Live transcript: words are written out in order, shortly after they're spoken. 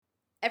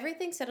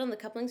Everything said on the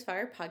Couplings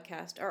Fire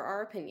podcast are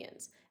our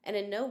opinions, and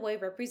in no way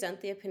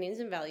represent the opinions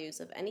and values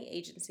of any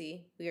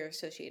agency we are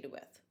associated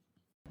with.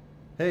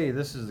 Hey,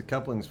 this is the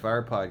Couplings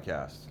Fire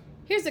podcast.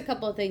 Here's a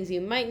couple of things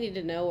you might need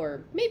to know,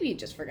 or maybe you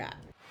just forgot.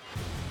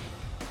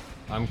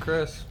 I'm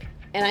Chris.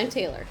 And I'm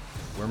Taylor.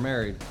 We're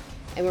married.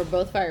 And we're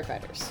both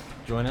firefighters.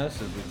 Join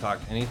us as we talk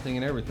anything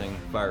and everything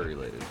fire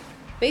related.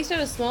 Based out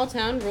of small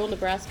town, rural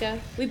Nebraska,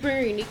 we bring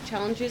our unique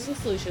challenges and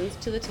solutions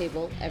to the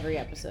table every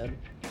episode.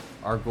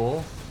 Our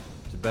goal?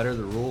 To better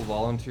the rural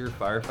volunteer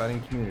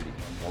firefighting community,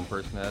 one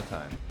person at a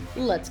time.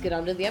 Let's get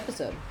on to the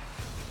episode.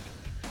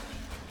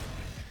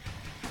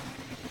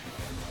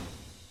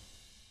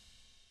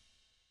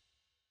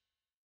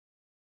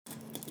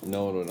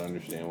 No one would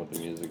understand what the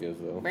music is,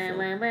 though. I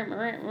don't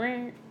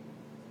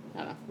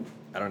know.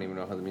 I don't even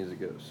know how the music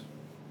goes.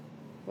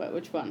 What?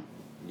 Which one?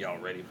 Y'all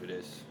ready for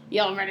this?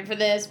 Y'all ready for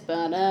this? There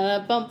you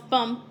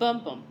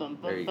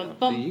go.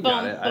 See, you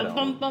got it. I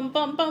don't.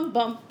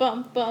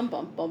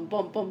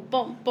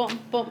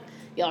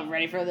 Y'all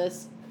ready for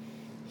this?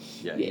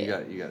 Yeah, you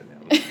got it now.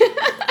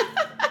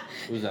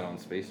 Was that on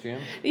Space Jam?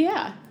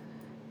 Yeah.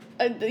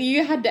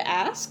 You had to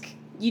ask?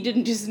 You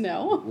didn't just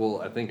know?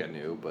 Well, I think I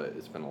knew, but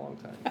it's been a long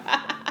time.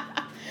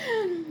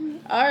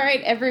 All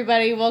right,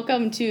 everybody,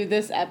 welcome to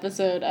this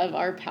episode of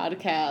our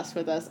podcast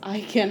with us.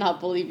 I cannot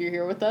believe you're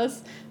here with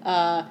us.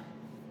 And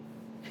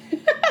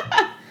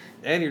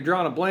you're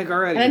drawing a blank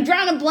already. And I'm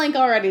drawing a blank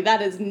already.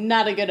 That is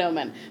not a good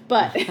omen.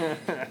 But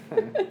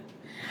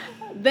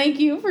thank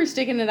you for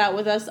sticking it out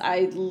with us.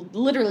 I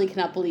literally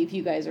cannot believe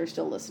you guys are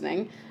still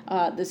listening.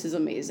 This is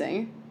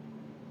amazing.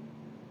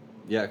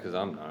 Yeah, because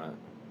I'm not.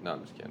 No,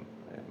 I'm just kidding.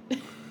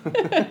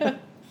 I am.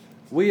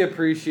 We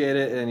appreciate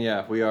it, and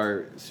yeah, we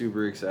are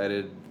super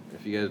excited.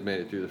 If you guys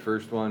made it through the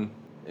first one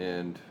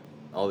and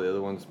all the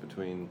other ones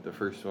between the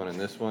first one and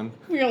this one.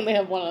 We only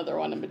have one other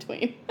one in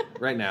between.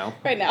 Right now.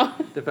 Right now.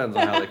 Depends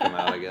on how they come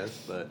out, I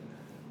guess, but...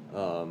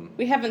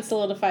 we haven't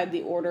solidified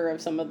the order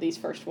of some of these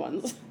first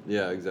ones.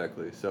 Yeah,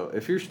 exactly. So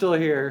if you're still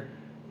here,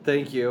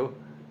 thank you.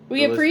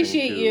 We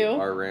appreciate you.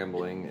 Our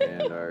rambling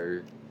and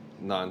our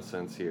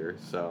nonsense here,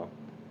 so...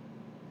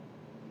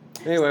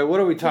 Anyway, what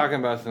are we talking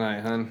about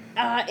tonight, hon?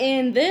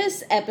 In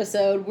this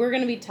episode, we're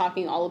going to be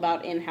talking all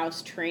about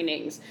in-house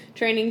trainings.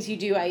 Trainings you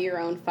do at your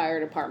own fire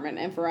department.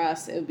 And for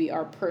us, it would be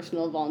our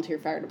personal volunteer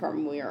fire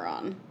department we are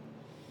on.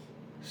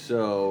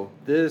 So,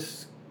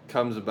 this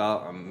comes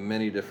about on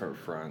many different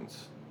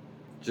fronts.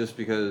 Just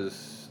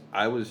because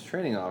I was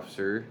training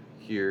officer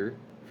here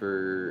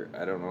for,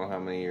 I don't know how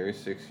many years,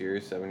 6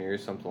 years, 7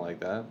 years, something like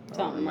that. I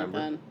don't remember.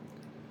 Like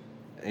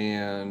that.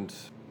 And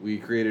we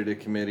created a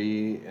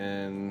committee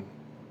in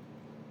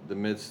the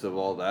midst of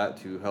all that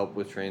to help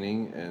with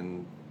training,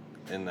 and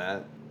in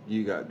that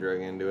you got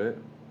dragged into it.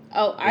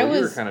 Oh, you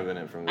were kind of in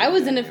it from the I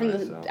was in it from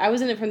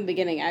the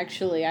beginning.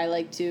 Actually, I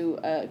like to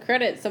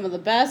credit some of the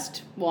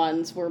best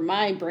ones were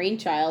my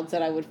brainchilds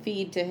that I would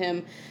feed to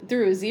him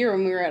through his ear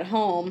when we were at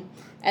home,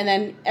 and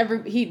then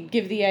he'd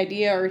give the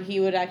idea, or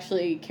he would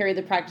actually carry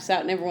the practice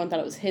out, and everyone thought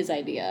it was his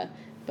idea.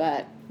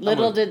 But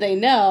little did they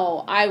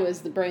know, I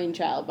was the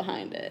brainchild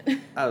behind it.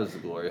 I was the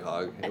glory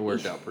hog. It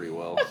worked out pretty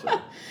well.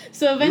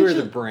 So eventually, you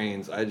were the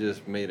brains. I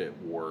just made it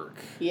work.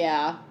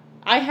 Yeah.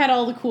 I had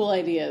all the cool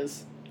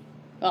ideas.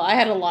 Well, I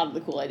had a lot of the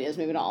cool ideas.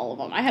 Maybe not all of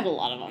them. I had a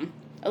lot of them.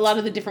 A lot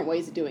of the different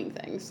ways of doing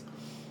things.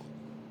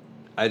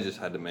 I just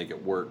had to make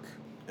it work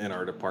in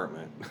our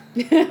department.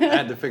 I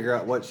had to figure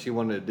out what she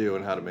wanted to do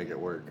and how to make it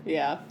work.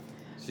 Yeah.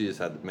 She just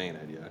had the main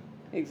idea.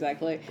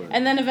 Exactly.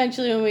 And then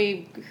eventually when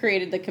we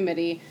created the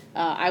committee,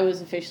 I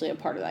was officially a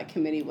part of that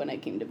committee when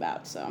it came to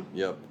bat, so.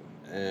 Yep.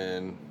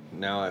 And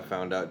now I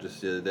found out just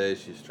the other day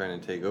she's trying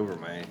to take over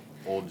my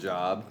old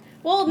job.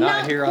 Well,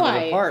 not here quite. On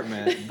the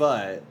department,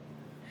 but...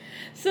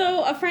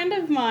 So a friend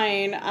of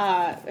mine,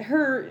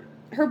 her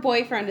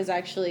boyfriend is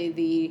actually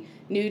the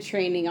new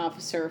training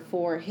officer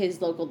for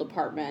his local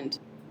department,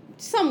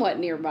 somewhat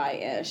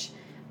nearby-ish.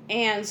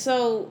 And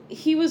so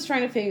he was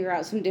trying to figure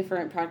out some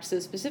different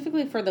practices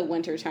specifically for the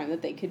winter time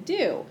that they could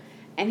do.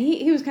 And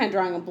he was kind of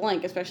drawing a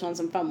blank, especially on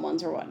some fun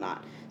ones or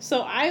whatnot.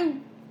 So I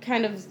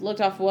kind of looked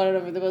off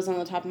whatever that was on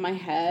the top of my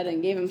head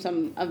and gave him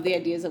some of the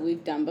ideas that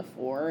we've done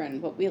before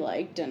and what we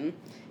liked and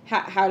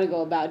how to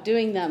go about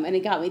doing them. And it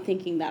got me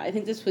thinking that I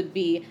think this would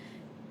be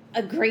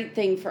a great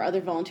thing for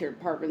other volunteer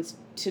departments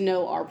to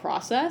know our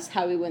process,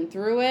 how we went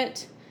through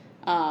it,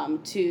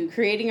 to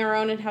creating our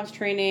own in-house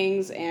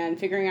trainings and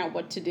figuring out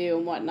what to do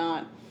and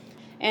whatnot,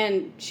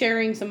 and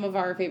sharing some of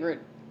our favorite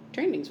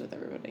trainings with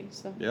everybody.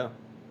 So yeah.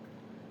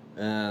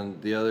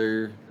 And the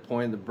other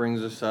point that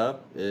brings us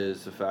up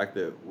is the fact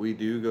that we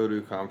do go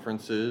to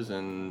conferences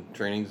and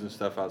trainings and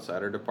stuff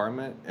outside our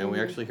department, and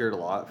we actually hear it a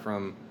lot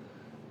from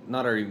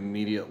not our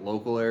immediate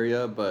local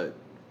area, but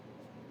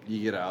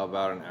you get out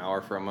about an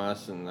hour from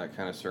us and that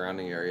kind of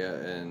surrounding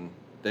area, and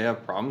they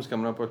have problems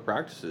coming up with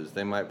practices.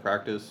 They might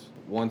practice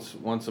once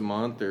a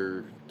month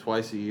or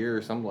twice a year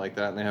or something like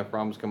that, and they have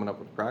problems coming up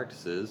with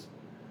practices.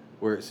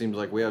 where it seems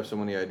like we have so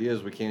many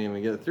ideas we can't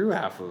even get through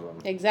half of them.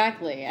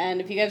 Exactly.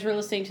 And if you guys were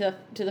listening to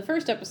the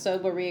first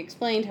episode where we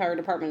explained how our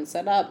department is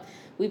set up,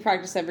 we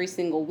practice every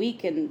single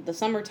week in the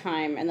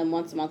summertime and then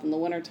once a month in the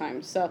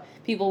wintertime. So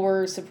people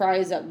were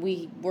surprised that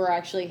we were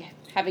actually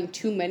having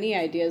too many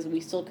ideas and we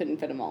still couldn't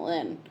fit them all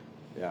in.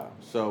 Yeah,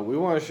 so we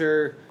want to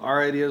share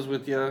our ideas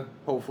with you.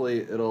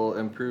 Hopefully it'll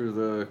improve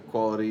the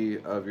quality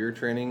of your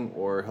training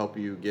or help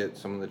you get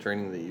some of the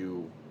training that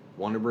you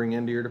want to bring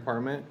into your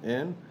department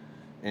in.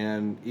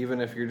 And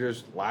even if you're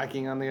just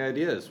lacking on the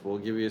ideas, we'll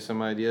give you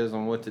some ideas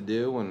on what to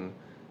do and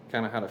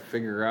kind of how to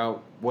figure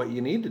out what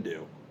you need to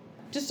do.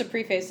 Just to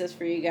preface this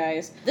for you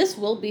guys, this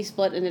will be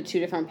split into 2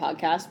 different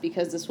podcasts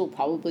because this will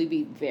probably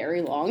be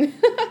very long.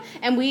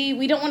 And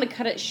we don't want to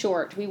cut it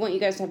short. We want you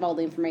guys to have all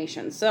the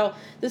information. So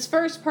this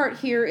first part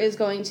here is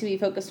going to be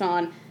focused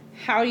on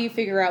how do you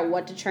figure out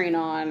what to train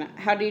on,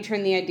 how do you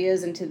turn the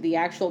ideas into the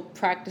actual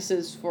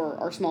practices for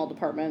our small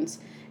departments,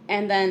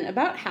 and then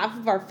about half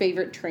of our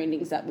favorite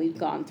trainings that we've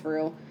gone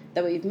through,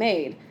 that we've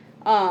made.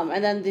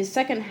 And then the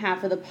second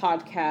half of the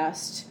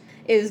podcast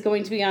is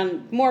going to be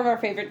on more of our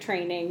favorite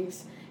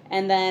trainings,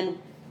 and then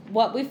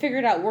what we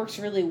figured out works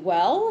really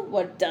well,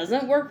 what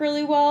doesn't work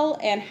really well,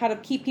 and how to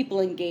keep people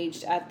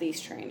engaged at these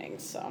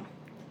trainings.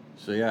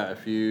 So yeah,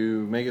 if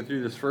you make it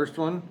through this first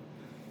one,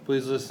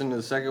 please listen to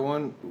the second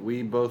one.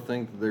 We both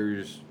think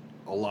there's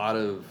a lot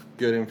of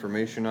good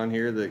information on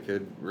here that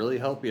could really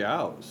help you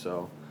out.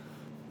 So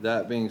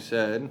that being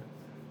said,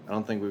 I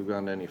don't think we've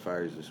gone to any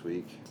fires this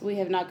week. We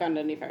have not gone to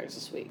any fires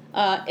this week.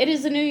 It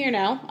is the new year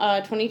now,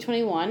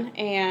 2021,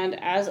 and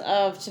as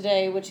of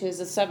today, which is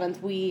the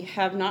 7th, we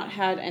have not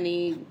had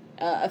any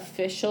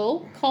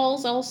official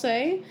calls, I'll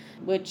say,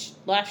 which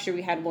last year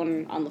we had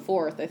one on the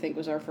 4th, I think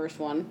was our first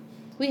one.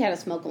 We had a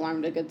smoke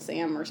alarm to Good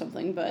Sam or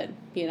something, but,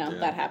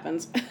 that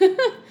happens.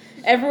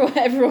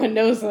 Everyone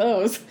knows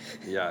those.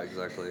 Yeah,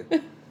 exactly.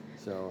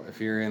 So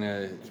if you're in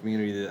a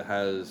community that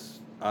has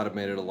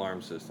automated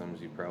alarm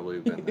systems, you've probably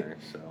been there.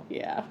 So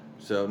yeah.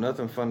 So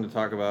nothing fun to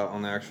talk about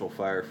on the actual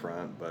fire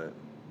front, but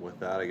with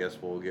that, I guess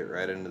we'll get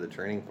right into the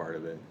training part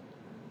of it.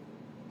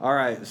 All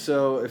right,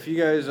 so if you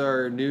guys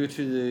are new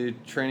to the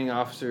training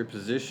officer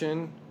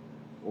position,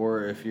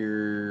 or if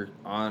you're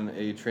on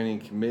a training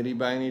committee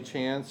by any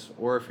chance,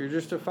 or if you're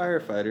just a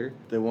firefighter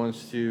that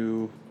wants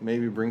to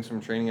maybe bring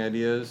some training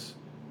ideas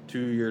to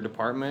your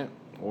department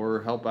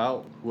or help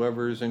out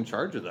whoever's in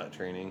charge of that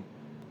training,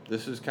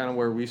 this is kind of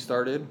where we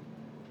started.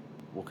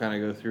 We'll kind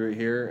of go through it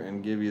here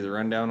and give you the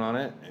rundown on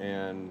it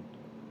and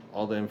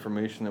all the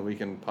information that we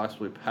can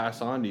possibly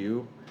pass on to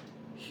you.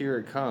 Here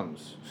it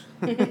comes.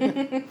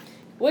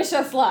 Wish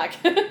us luck.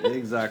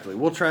 Exactly.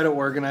 We'll try to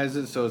organize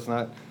it so it's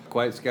not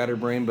quite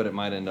scatterbrained, but it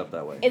might end up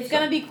that way. It's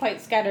going to be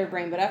quite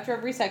scatterbrained, but after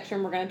every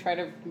section, we're going to try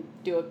to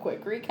do a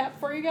quick recap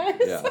for you guys.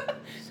 Yeah.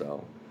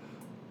 So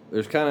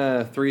there's kind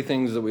of 3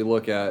 things that we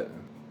look at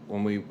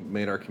when we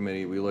made our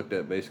committee. We looked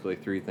at basically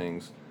 3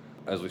 things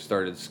as we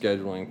started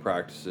scheduling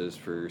practices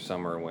for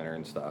summer and winter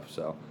and stuff.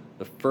 So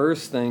the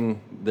first thing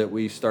that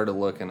we started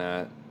looking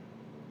at,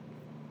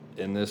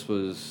 and this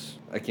was,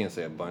 I can't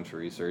say a bunch of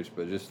research,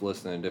 but just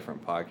listening to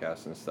different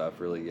podcasts and stuff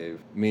really gave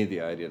me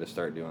the idea to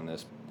start doing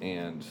this.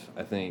 And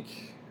I think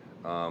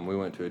we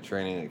went to a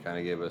training that kind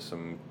of gave us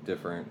some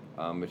different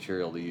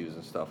material to use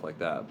and stuff like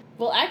that.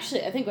 Well,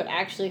 actually, I think what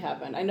actually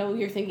happened, I know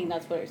you're thinking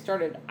that's where it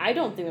started. I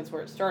don't think that's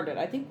where it started.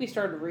 I think we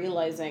started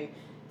realizing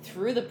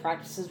through the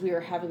practices we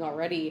were having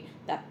already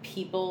that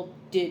people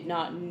did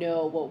not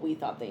know what we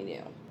thought they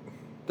knew.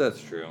 That's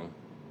true.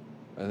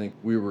 I think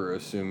we were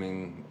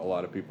assuming a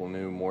lot of people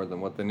knew more than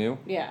what they knew.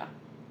 Yeah.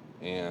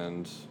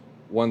 And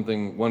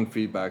one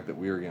feedback that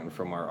we were getting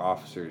from our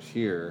officers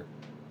here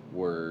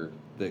were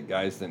that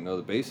guys didn't know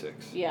the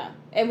basics. Yeah.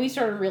 And we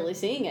started really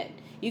seeing it.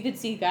 You could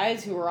see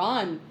guys who were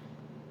on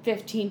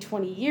 15,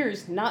 20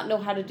 years not know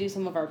how to do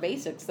some of our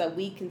basics that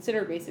we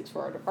consider basics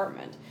for our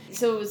department.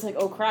 So it was like,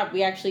 oh crap,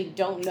 we actually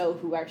don't know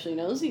who actually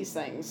knows these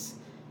things.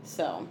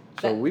 So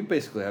we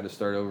basically had to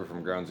start over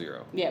from ground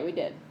zero. Yeah, we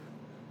did.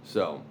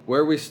 So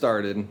where we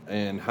started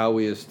and how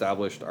we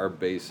established our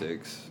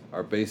basic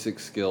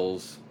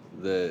skills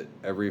that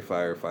every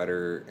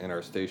firefighter in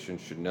our station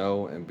should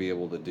know and be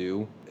able to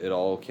do, it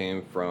all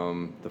came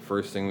from the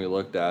first thing we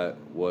looked at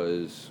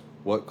was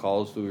what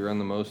calls do we run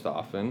the most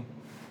often,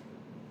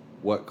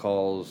 what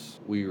calls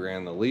we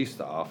ran the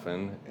least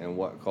often, and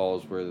what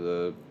calls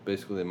were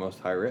basically the most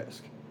high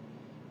risk.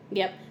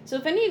 Yep. So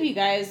if any of you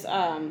guys,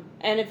 and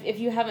if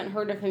you haven't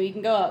heard of him, you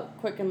can go out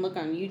quick and look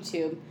on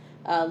YouTube.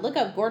 Look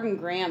up Gordon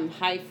Graham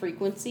High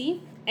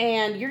Frequency,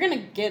 and you're going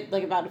to get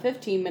like about a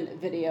 15-minute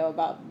video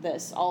about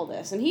all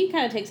this. And he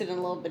kind of takes it in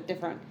a little bit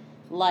different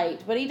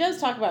light, but he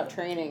does talk about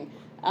training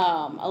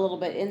a little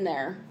bit in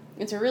there.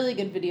 It's a really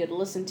good video to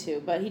listen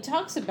to, but he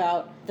talks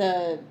about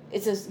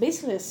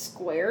basically a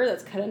square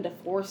that's cut into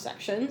 4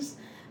 sections,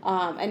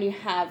 and you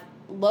have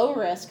low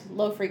risk,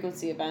 low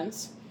frequency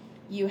events,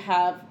 you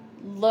have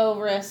low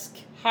risk,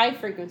 high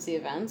frequency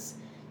events,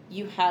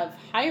 you have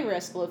high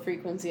risk, low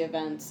frequency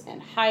events, and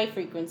high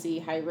frequency,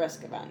 high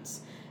risk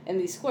events. in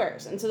these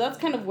squares. And so that's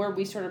kind of where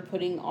we started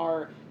putting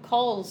our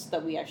calls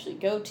that we actually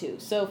go to.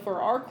 So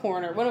for our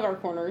corner, one of our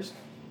corners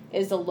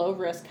is the low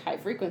risk, high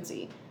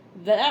frequency.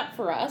 That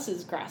for us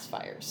is grass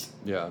fires.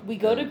 Yeah. We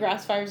go to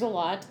grass fires a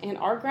lot, and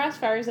our grass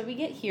fires that we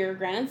get here,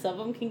 granted some of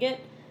them can get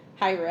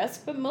high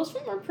risk, but most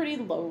of them are pretty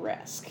low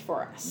risk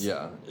for us.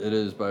 Yeah, it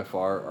is by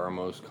far our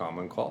most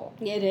common call.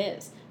 It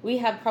is. We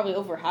have probably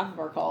over half of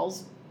our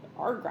calls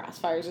are grass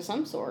fires of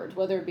some sort,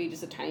 whether it be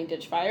just a tiny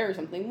ditch fire or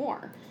something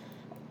more,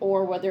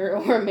 or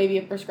maybe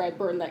a prescribed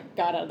burn that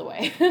got out of the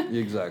way.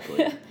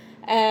 Exactly.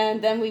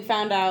 And then we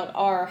found out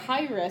our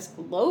high risk,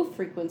 low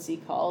frequency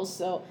calls.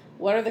 So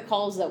what are the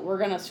calls that we're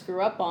going to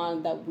screw up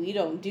on that we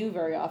don't do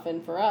very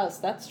often for us?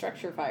 That's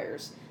structure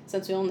fires,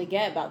 since we only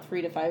get about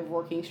 3 to 5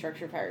 working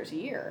structure fires a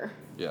year.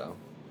 Yeah.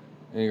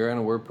 And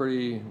granted, we're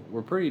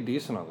pretty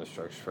decent on the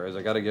structure fires.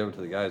 I got to give it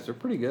to the guys; they're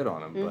pretty good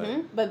on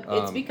them. But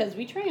it's because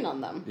we train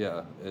on them.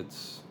 Yeah,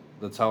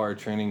 that's how our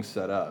training's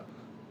set up.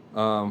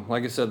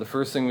 Like I said, the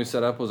first thing we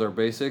set up was our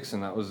basics,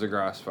 and that was the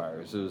grass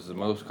fires. It was the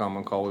most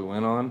common call we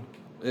went on.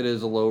 It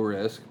is a low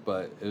risk,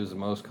 but it was the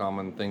most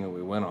common thing that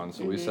we went on,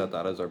 so we set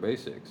that as our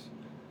basics.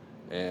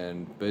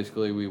 And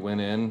basically, we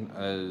went in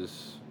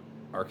as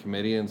our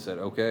committee and said,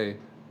 okay,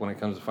 when it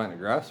comes to fighting a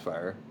grass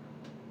fire,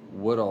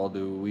 what all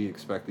do we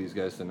expect these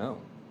guys to know?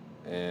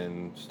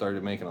 And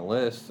started making a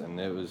list, and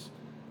it was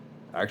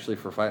actually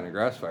for fighting a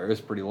grass fire, it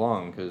was pretty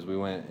long, because we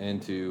went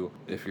into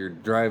if you're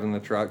driving the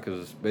truck,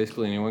 because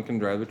basically anyone can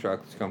drive the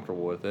truck that's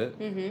comfortable with it,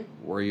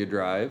 where you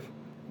drive,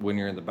 when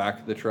you're in the back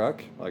of the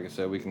truck, like I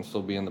said, we can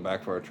still be in the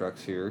back of our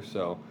trucks here,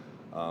 so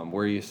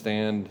where you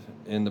stand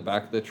in the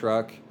back of the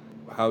truck,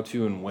 how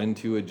to and when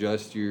to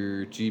adjust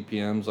your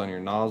GPMs on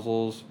your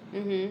nozzles,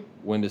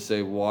 when to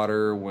save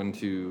water, when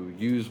to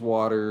use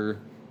water,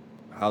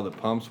 how the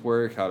pumps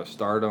work, how to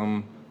start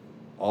them,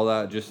 all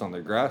that just on the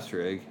grass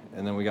rig.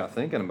 And then we got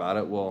thinking about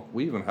it, well,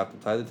 we even have to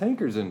tie the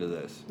tankers into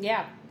this.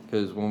 Yeah.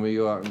 Because when we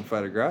go out and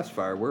fight a grass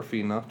fire, we're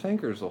feeding off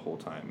tankers the whole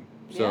time.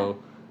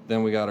 So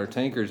then we got our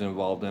tankers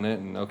involved in it,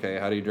 and okay,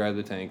 how do you drive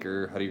the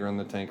tanker? How do you run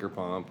the tanker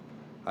pump?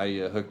 How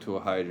you hook to a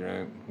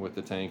hydrant with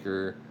the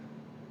tanker?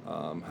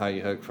 How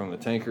you hook from the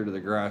tanker to the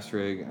grass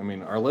rig. I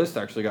mean, our list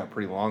actually got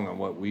pretty long on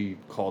what we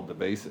called the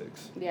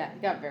basics. Yeah,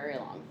 it got very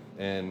long.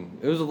 And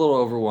it was a little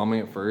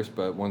overwhelming at first,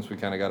 but once we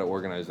kind of got it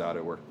organized out,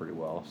 it worked pretty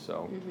well.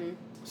 So,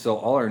 so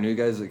all our new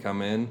guys that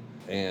come in,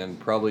 and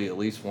probably at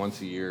least once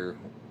a year,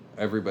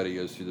 everybody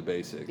goes through the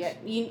basics. Yeah,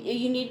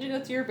 you need to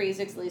go through your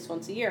basics at least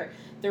once a year.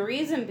 The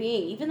reason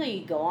being, even though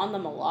you go on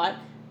them a lot,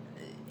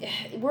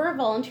 we're a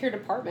volunteer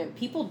department.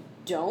 People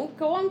don't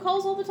go on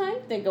calls all the time.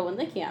 They go when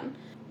they can.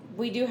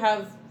 We do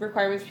have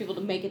requirements for people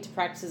to make it to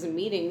practices and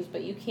meetings,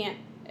 but you can't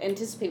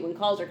anticipate when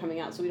calls are coming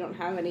out, so we don't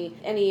have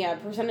any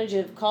percentage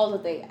of calls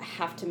that they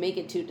have to make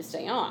it to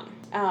stay on.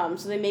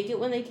 So they make it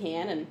when they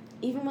can, and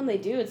even when they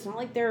do, it's not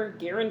like they're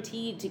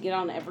guaranteed to get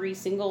on every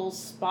single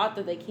spot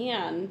that they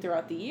can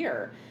throughout the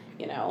year,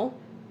 you know?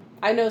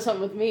 I know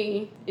something with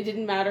me, it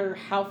didn't matter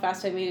how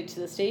fast I made it to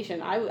the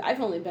station.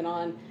 I've only been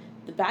on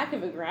the back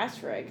of a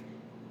grass rig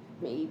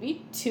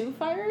maybe 2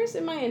 fires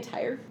in my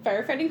entire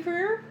firefighting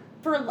career.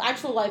 For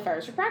actual live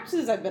fires. For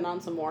practices, I've been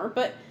on some more,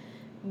 but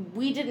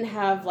we didn't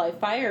have live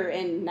fire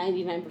in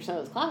 99%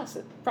 of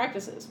those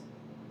practices.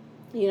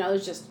 You know, it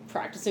was just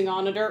practicing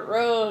on a dirt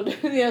road,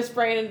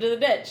 spraying into the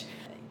ditch.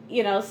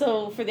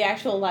 So for the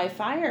actual live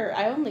fire,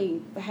 I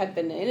only had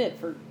been in it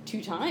for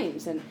 2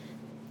 times, and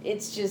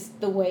it's just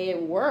the way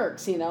it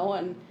works,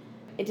 and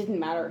it didn't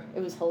matter.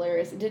 It was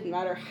hilarious. It didn't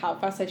matter how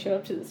fast I showed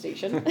up to the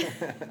station.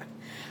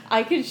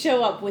 I could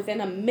show up within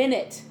a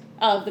minute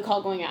of the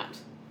call going out,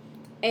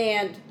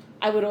 and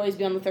I would always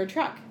be on the 3rd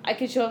truck. I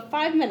could show up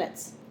 5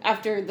 minutes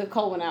after the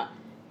call went out,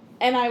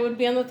 and I would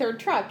be on the 3rd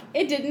truck.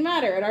 It didn't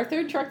matter. And our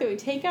 3rd truck that we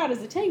take out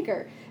is a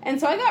tanker. And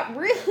so I got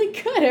really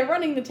good at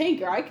running the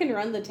tanker. I can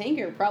run the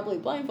tanker probably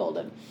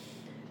blindfolded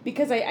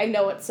because I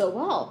know it so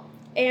well.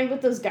 And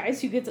with those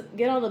guys who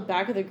get on the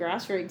back of the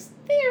grass rigs,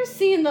 they're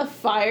seeing the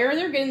fire.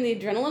 They're getting the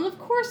adrenaline. Of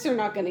course they're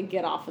not going to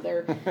get off of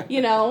there,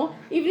 Even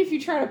if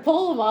you try to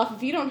pull them off,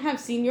 if you don't have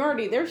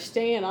seniority, they're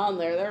staying on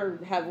there.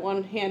 They have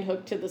one hand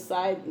hooked to the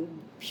side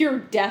and pure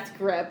death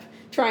grip,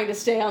 trying to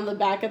stay on the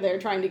back of there,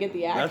 trying to get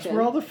the action. That's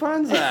where all the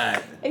fun's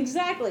at.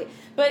 Exactly.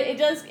 But it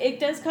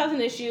does cause an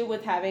issue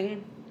with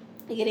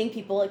getting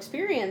people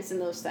experience in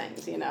those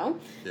things, Yeah.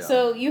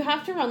 So you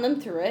have to run them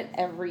through it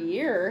every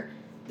year,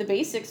 the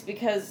basics,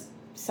 because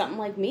something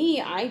like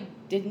me, I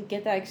didn't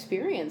get that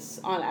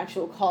experience on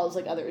actual calls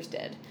like others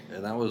did.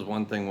 And that was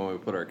one thing when we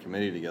put our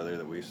committee together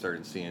that we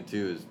started seeing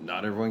too, is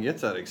not everyone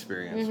gets that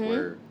experience,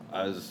 where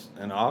as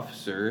an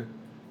officer,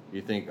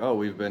 you think, oh,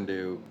 we've been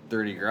to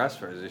 30 grass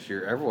fires this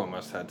year, everyone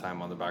must have had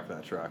time on the back of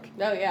that truck.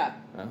 Oh, yeah.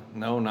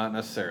 No, not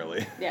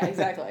necessarily. Yeah,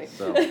 exactly.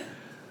 So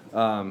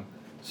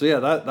yeah,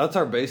 that's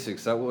our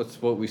basics. That was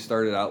what we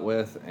started out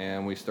with,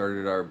 and we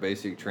started our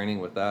basic training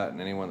with that, and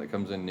anyone that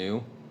comes in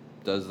new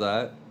does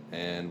that,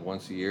 and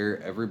once a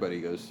year, everybody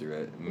goes through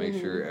it and make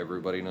sure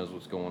everybody knows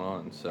what's going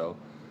on. So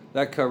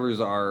that covers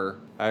our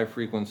high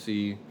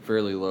frequency,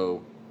 fairly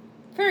low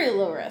Very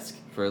low risk.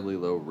 Fairly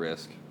low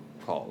risk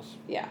calls.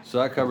 Yeah. So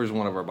that covers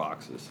one of our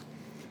boxes.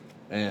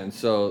 And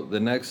so the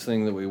next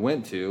thing that we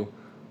went to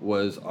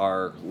was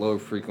our low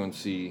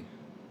frequency,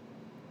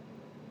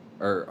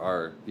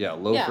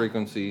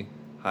 frequency,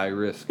 high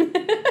risk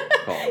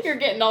calls. You're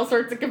getting all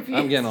sorts of confused.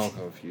 I'm getting all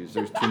confused.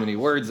 There's too many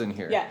words in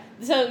here.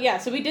 Yeah.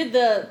 So we did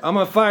I'm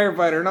a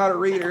firefighter, not a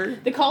reader.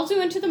 the calls we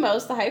went to the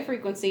most, the high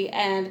frequency,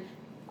 and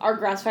our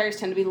grass fires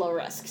tend to be low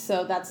risk.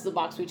 So that's the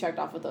box we checked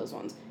off with those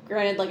ones.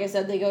 Granted, like I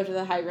said, they go to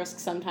the high risk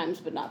sometimes,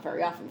 but not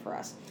very often for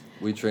us.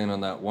 We train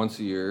on that once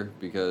a year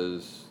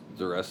because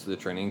the rest of the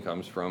training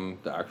comes from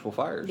the actual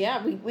fires.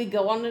 Yeah, we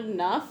go on it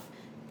enough.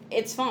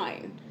 It's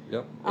fine.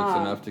 Yep, it's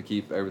enough to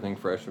keep everything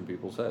fresh in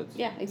people's heads.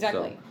 Yeah,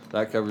 exactly. So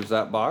that covers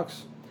that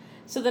box.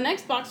 So the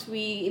next box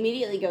we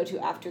immediately go to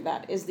after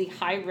that is the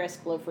high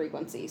risk, low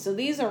frequency. So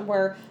these are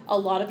where a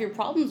lot of your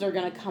problems are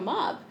going to come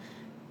up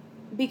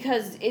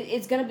because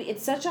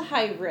it's such a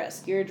high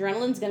risk. Your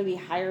adrenaline's going to be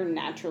higher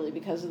naturally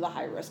because of the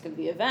high risk of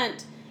the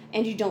event,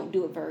 and you don't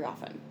do it very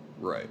often.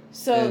 Right.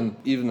 So, and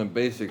even a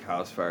basic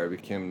house fire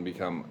can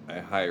become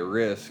a high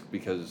risk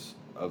because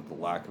of the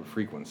lack of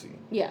frequency.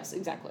 Yes,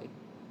 exactly.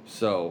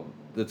 So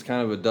that's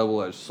kind of a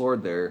double-edged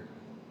sword there,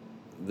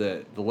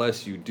 that the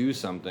less you do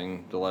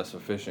something, the less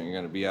efficient you're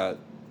going to be at,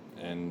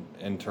 and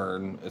in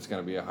turn, it's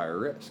going to be a higher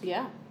risk.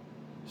 Yeah.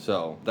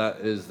 So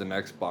that is the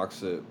next box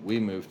that we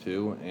moved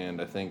to,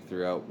 and I think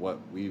throughout what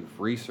we've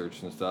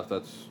researched and stuff,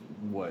 that's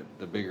what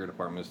the bigger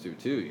departments do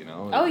too, you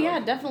know? Oh, yeah,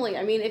 definitely.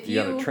 I mean, if you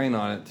got to train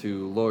on it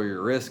to lower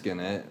your risk in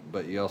it,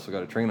 but you also got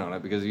to train on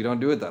it because you don't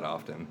do it that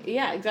often.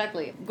 Yeah,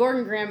 exactly.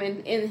 Gordon Graham,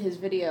 in his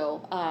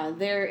video,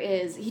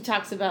 he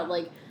talks about,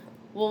 like,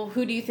 well,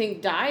 who do you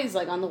think dies,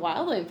 like, on the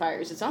wildland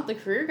fires? It's not the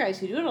career guys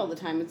who do it all the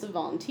time. It's the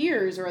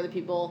volunteers or other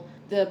people,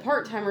 the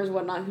part-timers,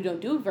 whatnot, who don't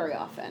do it very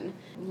often.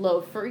 Low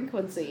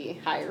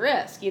frequency, high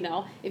risk, you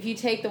know? If you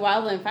take the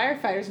wildland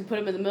firefighters and put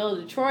them in the middle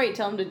of Detroit,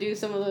 tell them to do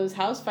some of those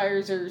house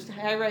fires or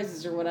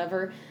high-rises or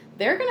whatever,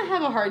 they're going to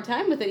have a hard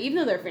time with it. Even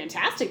though they're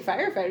fantastic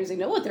firefighters, they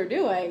know what they're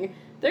doing,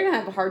 they're going to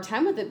have a hard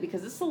time with it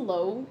because it's a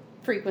low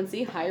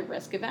frequency, high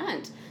risk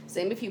event.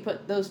 Same if you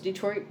put those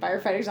Detroit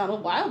firefighters on a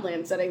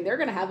wildland setting, they're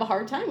going to have a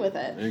hard time with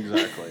it.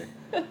 Exactly.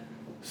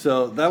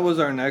 So that was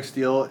our next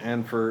deal,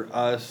 and for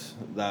us,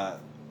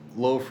 that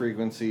low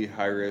frequency,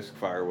 high risk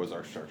fire was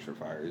our structure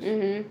fires.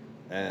 Mm-hmm.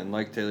 And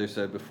like Taylor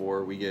said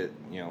before, we get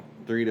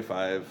 3 to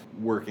 5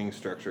 working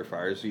structure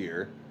fires a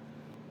year.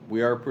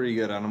 We are pretty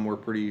good on them.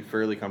 We're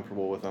fairly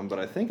comfortable with them, but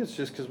I think it's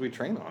just because we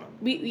train on them.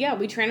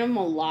 We train them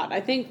a lot. I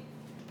think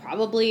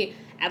probably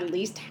at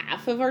least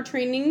half of our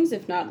trainings,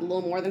 if not a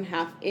little more than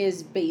half,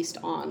 is based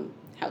on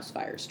house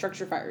fires,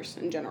 structure fires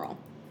in general.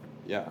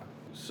 Yeah.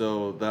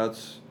 So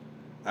that's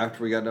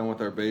after we got done with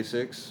our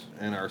basics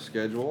and our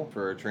schedule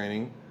for our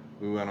training,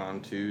 we went on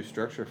to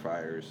structure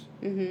fires.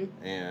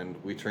 Mm-hmm. And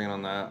we train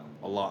on that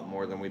a lot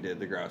more than we did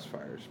the grass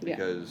fires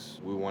because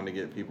we wanted to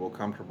get people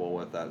comfortable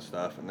with that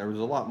stuff. And there was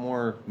a lot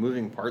more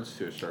moving parts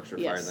to a structure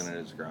fire than it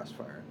is a grass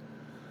fire.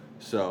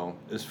 So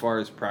as far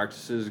as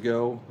practices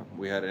go,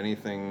 we had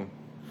anything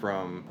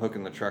from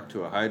hooking the truck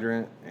to a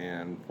hydrant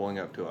and pulling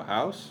up to a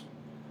house.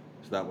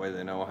 So that way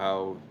they know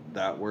how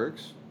that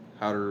works,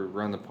 how to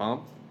run the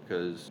pump,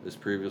 because as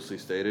previously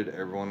stated,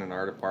 everyone in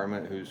our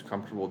department who's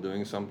comfortable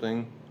doing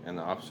something and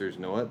the officers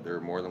know it, they're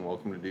more than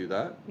welcome to do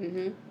that.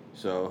 Mm-hmm.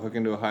 So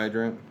hooking to a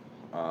hydrant,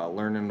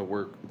 learning to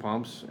work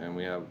pumps, and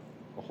we have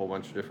a whole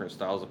bunch of different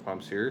styles of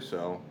pumps here,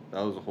 so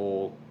that was a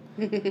whole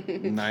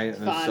night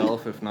in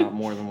itself, if not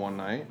more than one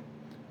night.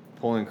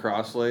 Pulling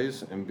cross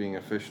lays and being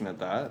efficient at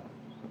that.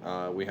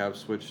 We have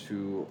switched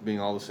to being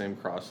all the same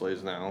cross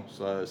lays now,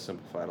 so that has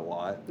simplified a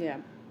lot. Yeah.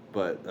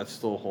 But that's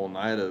still a whole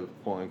night of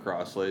pulling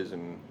cross lays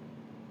and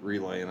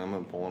relaying them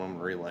and pulling them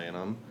and relaying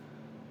them.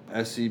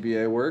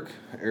 SCBA work,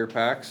 air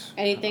packs.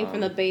 Anything from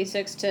the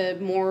basics to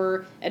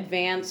more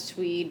advanced.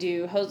 We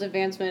do hose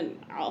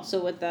advancement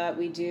also with that.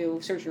 We do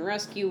search and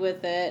rescue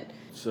with it.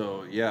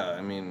 So, yeah,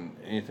 I mean,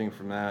 anything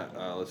from that.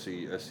 Let's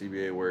see,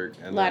 SCBA work.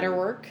 And ladder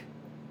work.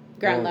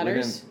 Ground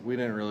ladders. We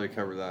didn't really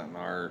cover that in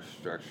our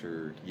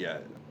structure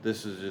yet.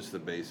 This is just the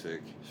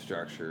basic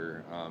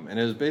structure. And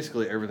it was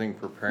basically everything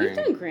preparing.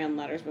 You've done ground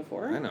ladders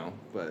before. I know,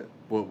 but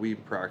what we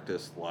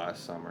practiced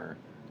last summer.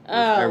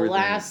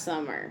 Last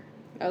summer.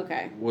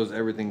 Okay. Was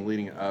everything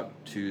leading up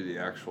to the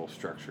actual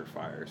structure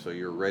fire. So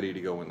you're ready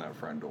to go in that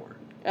front door.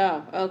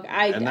 Oh, okay.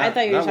 I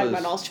thought you were talking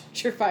about all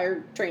structure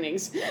fire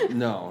trainings.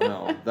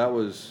 No. That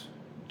was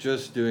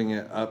just doing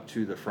it up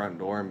to the front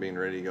door and being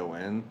ready to go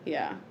in.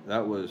 Yeah.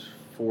 That was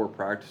 4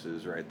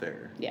 practices right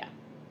there. Yeah.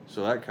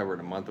 So that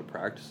covered a month of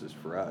practices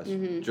for us,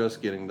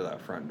 just getting to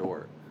that front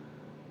door.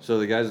 So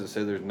the guys that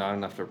say there's not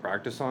enough to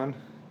practice on,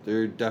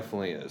 there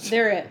definitely is.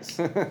 There is.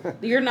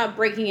 You're not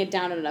breaking it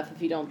down enough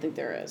if you don't think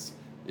there is.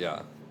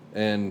 Yeah.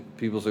 And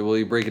people say, well,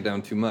 you break it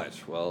down too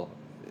much. Well,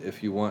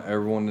 if you want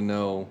everyone to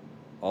know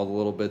all the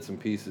little bits and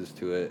pieces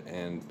to it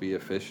and be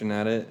efficient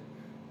at it,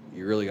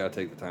 you really got to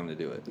take the time to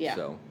do it. Yeah.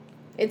 So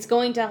it's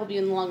going to help you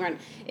in the long run.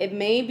 It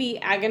may be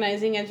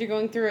agonizing as you're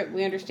going through it,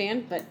 we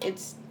understand, but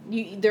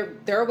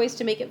there are ways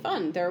to make it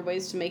fun. There are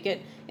ways to make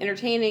it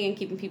entertaining and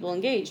keeping people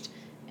engaged.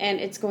 and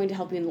it's going to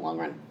help you in the long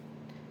run.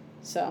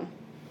 So.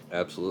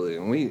 Absolutely.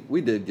 And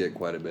we did get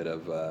quite a bit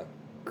of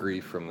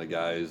grief from the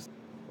guys.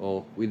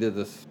 Well, we did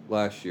this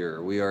last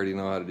year. We already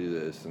know how to do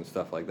this and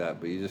stuff like that.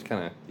 But you just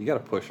you got to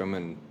push them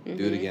and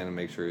do it again and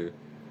make sure.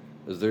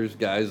 Because there's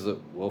guys that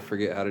will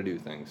forget how to do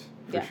things,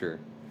 for sure.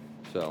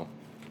 So,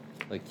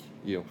 like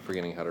you,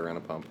 forgetting how to run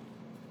a pump.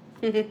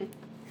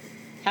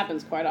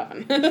 Happens quite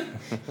often.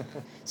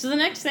 So the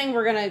next thing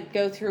we're going to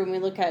go through when we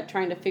look at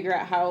trying to figure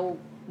out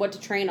what to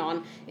train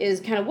on is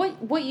kind of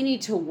what you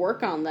need to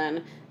work on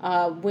then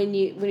when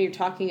you're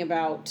talking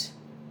about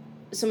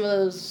some of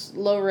those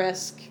low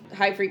risk,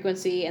 high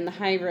frequency, and the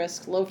high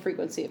risk, low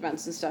frequency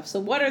events and stuff. So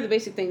what are the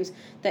basic things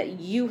that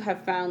you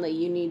have found that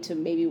you need to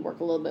maybe work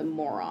a little bit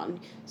more on?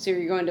 So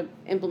you're going to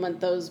implement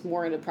those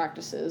more into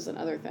practices and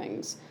other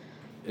things.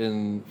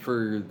 And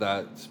for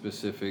that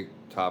specific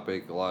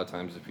topic, a lot of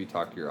times if you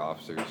talk to your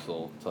officers,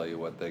 they'll tell you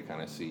what they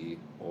kind of see.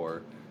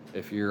 Or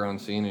if you're on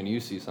scene and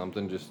you see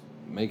something, just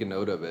make a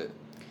note of it.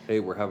 Hey,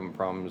 we're having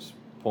problems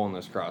pulling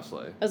this cross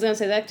lay. I was going to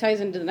say, that ties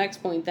into the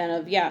next point then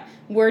of,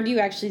 where do you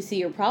actually see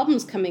your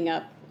problems coming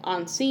up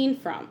on scene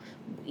from?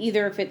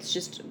 Either if it's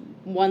just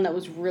one that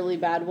was really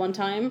bad one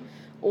time,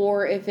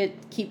 or if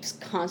it keeps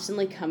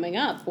constantly coming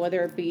up,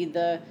 whether it be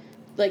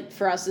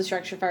for us, the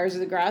structure fires or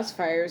the grass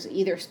fires,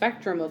 either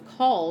spectrum of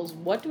calls,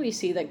 what do we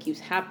see that keeps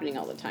happening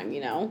all the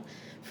time,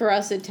 For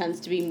us, it tends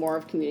to be more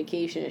of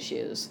communication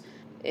issues.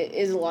 It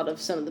is a lot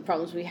of some of the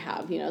problems we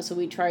have, so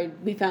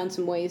we found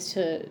some ways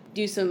to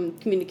do some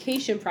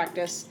communication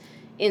practice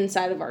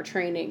inside of our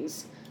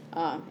trainings,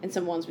 and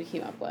some ones we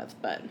came up with,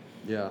 but.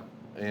 Yeah,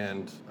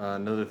 and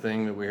another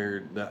thing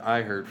that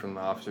I heard from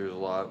the officers a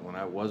lot when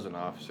I was an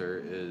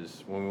officer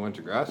is when we went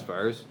to grass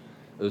fires,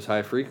 it was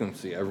high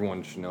frequency.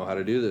 Everyone should know how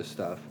to do this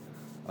stuff.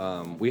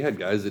 We had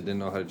guys that didn't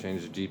know how to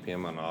change the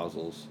GPM on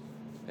nozzles,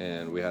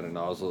 and we had a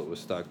nozzle that was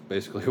stuck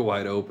basically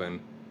wide open,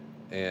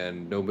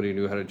 and nobody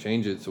knew how to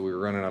change it, so we were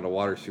running out of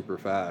water super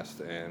fast,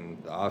 and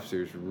the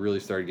officers really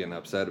started getting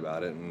upset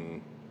about it,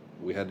 and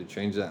we had to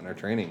change that in our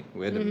training.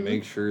 We had to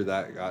make sure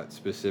that got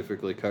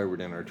specifically covered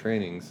in our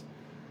trainings.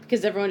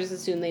 Because everyone just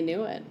assumed they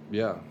knew it.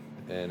 Yeah,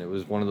 and it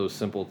was one of those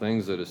simple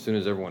things that as soon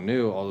as everyone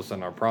knew, all of a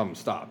sudden our problem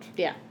stopped.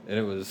 Yeah. And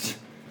it was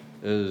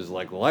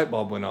like the light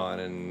bulb went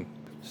on, and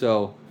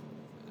so,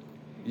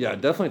 yeah,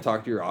 definitely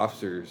talk to your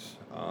officers,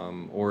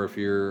 or if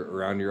you're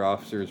around your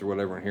officers or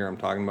whatever and hear them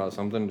talking about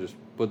something, just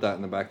put that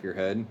in the back of your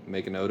head,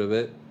 make a note of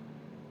it.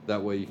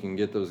 That way you can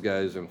get those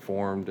guys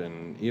informed,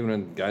 and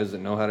even guys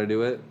that know how to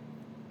do it,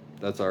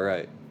 that's all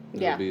right.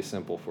 It'll be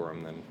simple for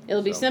them then.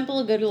 It'll be simple,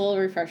 a good little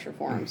refresher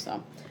for them,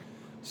 so.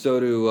 So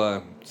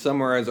to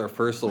summarize our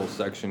first little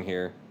section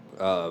here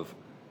of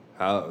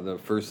how the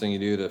first thing you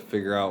do to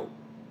figure out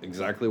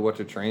exactly what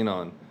to train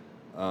on,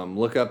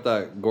 look up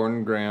that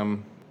Gordon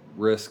Graham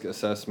risk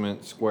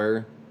assessment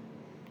square.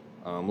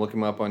 Look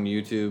him up on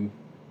YouTube.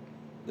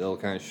 It'll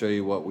kind of show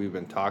you what we've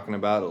been talking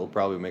about. It'll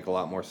probably make a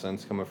lot more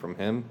sense coming from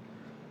him.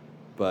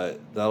 But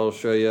that'll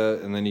show you,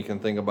 and then you can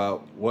think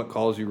about what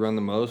calls you run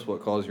the most,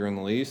 what calls you run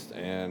the least,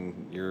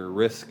 and your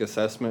risk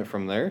assessment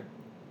from there.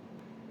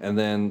 And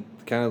then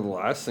kind of the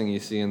last thing you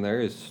see in there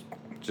is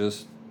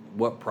just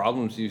what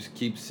problems you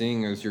keep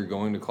seeing as you're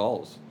going to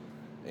calls,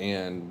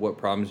 and what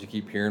problems you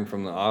keep hearing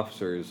from the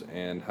officers,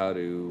 and how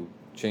to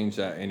change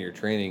that in your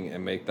training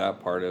and make that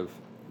part of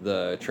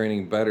the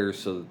training better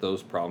so that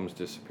those problems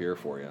disappear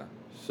for you.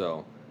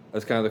 So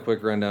that's kind of the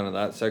quick rundown of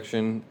that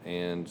section,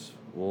 and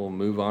we'll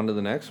move on to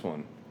the next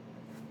one.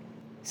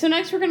 So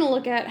next we're going to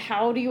look at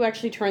how do you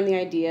actually turn the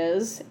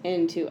ideas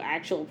into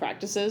actual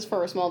practices for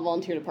our small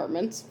volunteer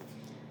departments.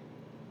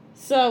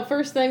 So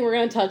first thing we're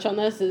going to touch on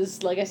this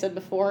is, like I said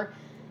before,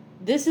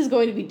 this is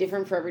going to be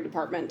different for every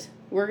department.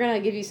 We're going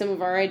to give you some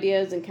of our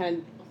ideas and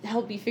kind of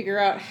help you figure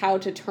out how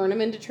to turn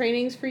them into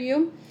trainings for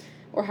you,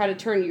 or how to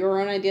turn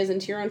your own ideas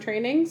into your own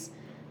trainings.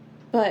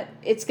 But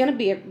it's going to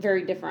be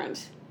very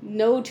different.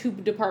 No two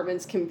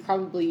departments can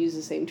probably use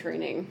the same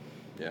training.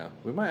 Yeah,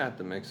 we might have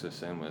to mix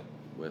this in with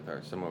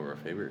some of our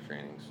favorite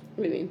trainings.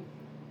 What do you mean?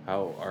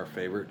 How our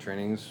favorite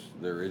trainings,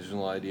 the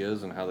original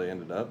ideas, and how they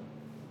ended up.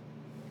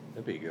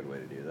 That'd be a good way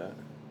to do that.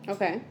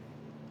 Okay.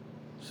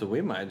 So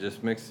we might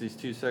just mix these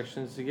two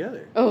sections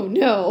together. Oh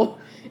no,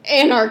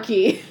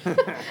 anarchy!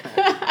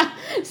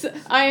 So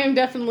I am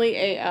definitely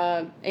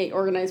a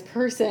organized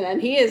person,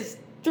 and he is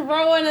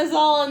throwing us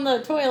all in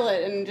the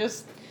toilet and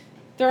just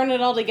throwing it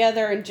all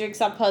together and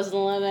jigsaw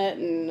puzzling it,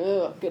 and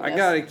goodness. I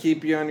gotta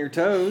keep you on your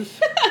toes.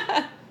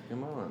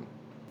 Come on.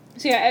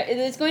 So yeah,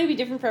 it's going to be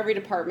different for every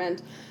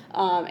department,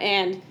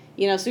 and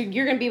so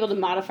you're going to be able to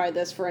modify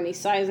this for any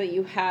size that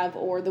you have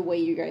or the way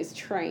you guys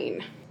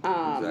train.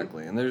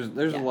 Exactly, and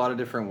there's a lot of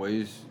different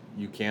ways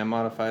you can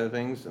modify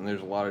things, and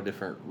there's a lot of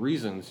different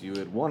reasons you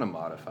would want to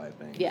modify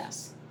things.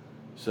 Yes.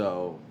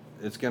 So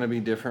it's going to be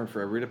different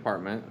for every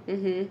department,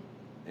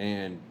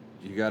 and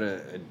you got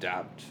to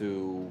adapt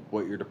to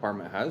what your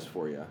department has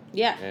for you.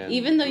 Yeah, and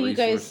even though you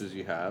guys resources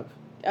you have.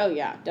 Oh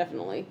yeah,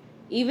 definitely.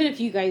 Even if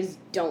you guys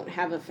don't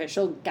have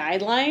official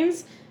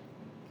guidelines,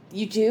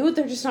 You do,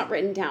 they're just not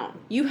written down.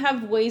 You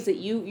have ways that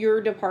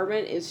your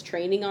department is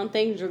training on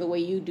things or the way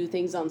you do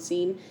things on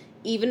scene,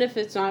 even if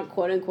it's not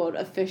quote unquote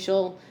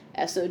official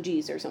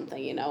SOGs or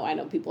something, you know. I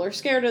know people are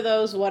scared of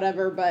those,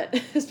 whatever, but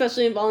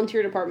especially in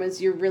volunteer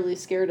departments, you're really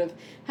scared of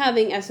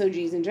having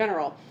SOGs in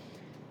general.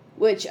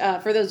 Which,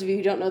 for those of you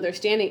who don't know, they're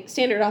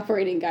standard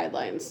operating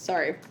guidelines.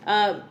 Sorry.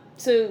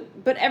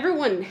 But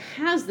everyone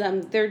has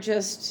them. They're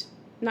just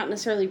not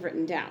necessarily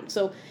written down.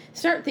 So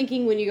start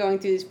thinking when you're going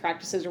through these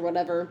practices or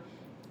whatever,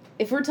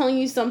 if we're telling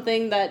you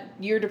something that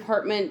your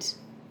department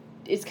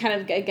is kind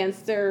of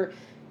against their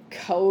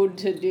code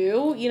to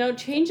do, you know,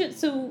 change it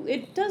so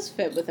it does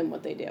fit within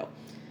what they do.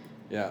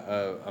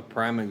 Yeah, a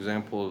prime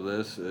example of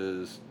this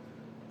is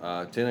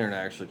Taylor and I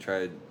actually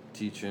tried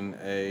teaching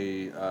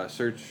a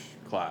search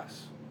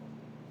class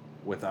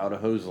without a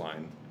hose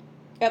line.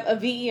 Yep, a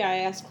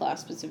VEIS class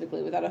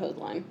specifically without a hose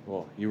line.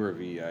 Well, you were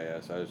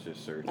VEIS, I was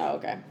just search. Oh,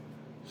 okay.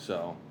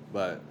 So,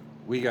 but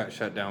we got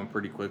shut down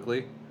pretty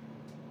quickly,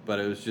 but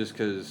it was just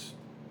because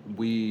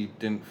we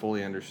didn't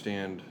fully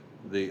understand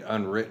the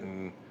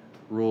unwritten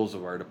rules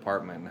of our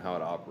department and how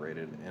it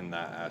operated in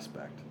that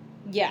aspect.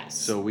 Yes.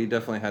 So we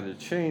definitely had to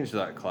change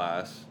that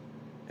class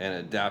and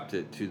adapt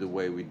it to the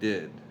way we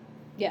did.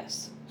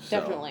 Yes, So,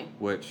 definitely.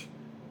 Which,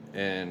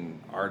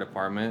 in our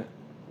department,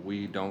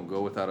 we don't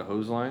go without a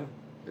hose line.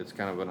 It's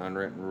kind of an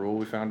unwritten rule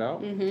we found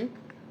out.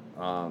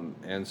 Mm-hmm.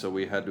 And so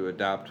we had to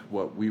adapt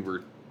what we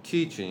were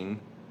teaching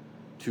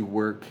to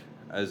work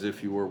as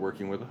if you were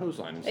working with a hose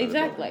line instead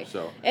Exactly. of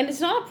building. So, and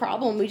it's not a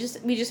problem. We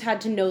just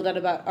had to know that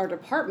about our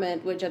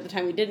department, which at the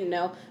time we didn't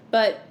know.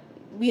 But,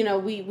 you know,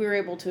 we were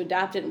able to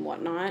adapt it and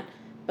whatnot.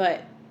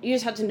 But you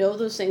just have to know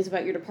those things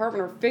about your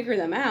department or figure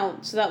them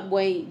out so that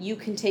way you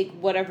can take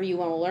whatever you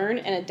want to learn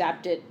and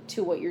adapt it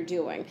to what you're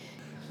doing.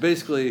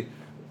 basically,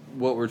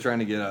 what we're trying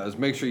to get at is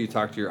make sure you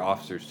talk to your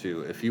officers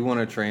too. If you want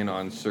to train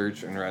on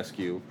search and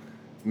rescue,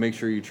 make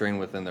sure you train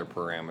within their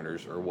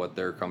parameters or what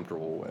they're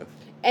comfortable with.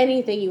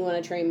 Anything you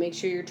want to train, make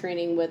sure you're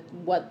training with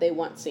what they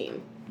want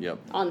seen. Yep.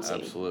 On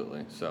scene.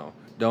 Absolutely. So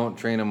don't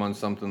train them on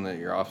something that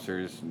your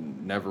officers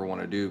never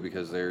want to do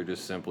because they're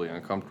just simply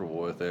uncomfortable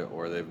with it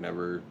or they've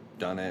never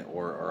done it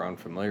or are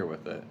unfamiliar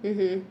with it.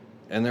 Mm-hmm.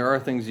 And there are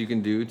things you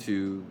can do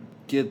to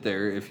get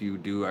there if you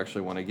do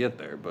actually want to get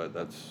there, but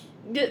that's...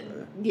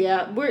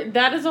 Yeah,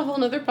 that is a whole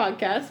nother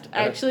podcast.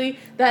 Actually,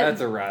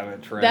 that's a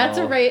rabbit trail. That's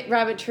a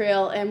rabbit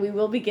trail, and we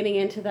will be getting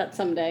into that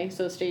someday,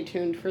 so stay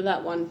tuned for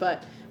that one,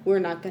 but we're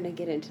not going to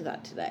get into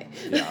that today.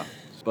 Yeah.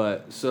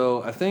 But,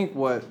 so, I think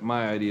what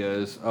my idea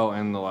is,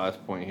 and the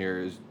last point here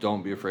is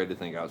don't be afraid to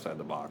think outside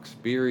the box.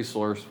 Be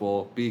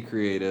resourceful, be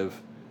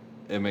creative.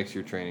 It makes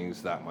your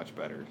trainings that much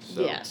better.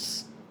 So,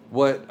 yes.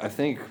 What I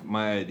think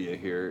my idea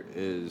here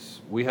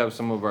is we have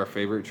some of our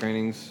favorite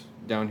trainings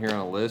down here on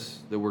a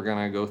list that we're going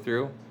to go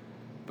through.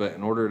 But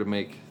in order to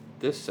make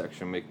this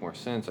section make more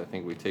sense, I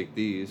think we take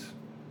these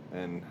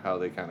and how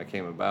they kind of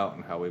came about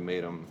and how we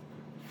made them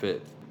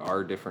fit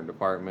our different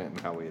department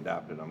and how we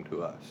adapted them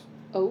to us.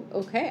 Oh,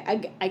 okay.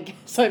 I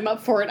guess I'm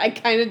up for it. I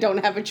kind of don't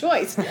have a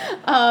choice.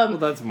 Well,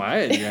 that's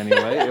my idea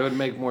anyway. It would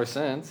make more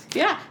sense.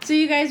 Yeah. So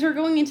you guys, we're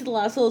going into the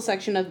last little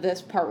section of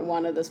this part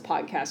one of this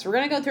podcast. We're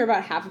going to go through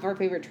about half of our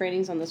favorite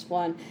trainings on this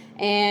one.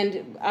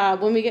 And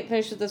when we get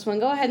finished with this one,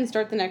 go ahead and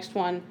start the next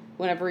one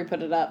whenever we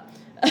put it up.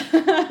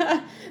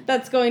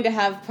 That's going to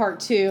have part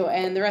two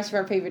and the rest of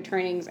our favorite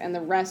trainings and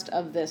the rest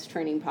of this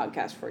training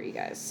podcast for you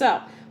guys.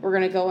 So we're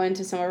going to go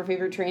into some of our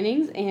favorite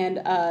trainings and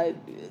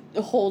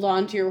hold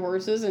on to your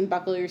horses and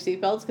buckle your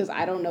seatbelts because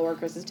I don't know where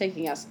Chris is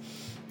taking us.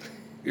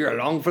 You're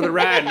along for the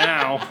ride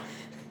now.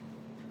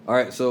 All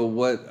right, so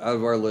what out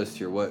of our list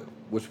here,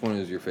 which one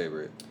is your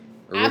favorite?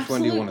 Or which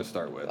one do you want to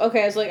start with?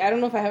 Okay, I was like, I don't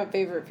know if I have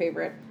a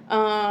favorite.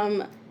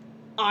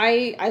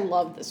 I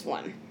love this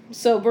one.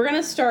 So we're going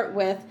to start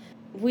with,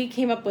 we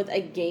came up with a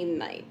game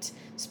night.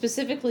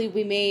 Specifically,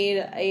 we made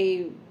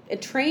a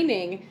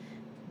training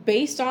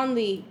based on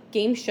the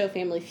game show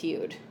Family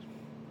Feud.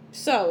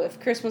 So, if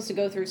Chris wants to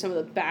go through some of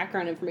the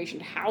background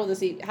information, how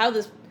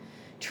this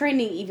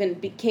training even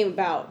came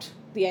about,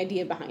 the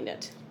idea behind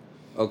it.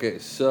 Okay,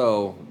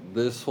 so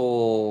this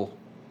whole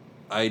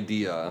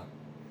idea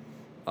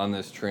on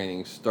this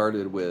training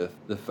started with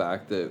the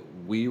fact that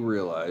we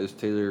realized,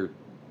 Taylor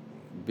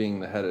being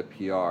the head of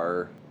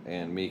PR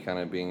and me kind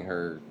of being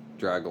her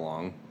drag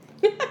along,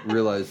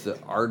 realized that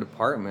our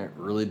department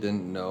really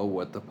didn't know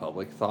what the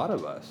public thought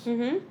of us.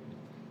 Mm-hmm.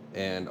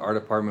 And our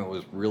department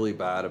was really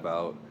bad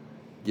about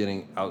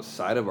getting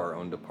outside of our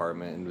own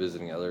department and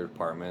visiting other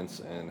departments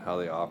and how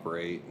they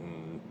operate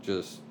and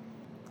just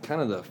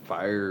kind of the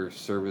fire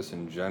service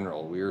in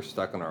general. We were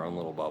stuck in our own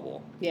little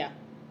bubble. Yeah.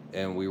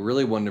 And we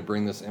really wanted to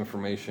bring this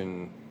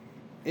information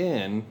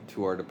in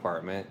to our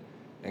department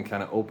and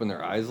kind of open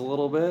their eyes a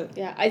little bit.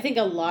 Yeah, I think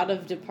a lot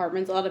of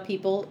departments, a lot of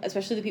people,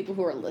 especially the people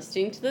who are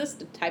listening to this,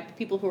 the type of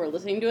people who are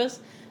listening to us,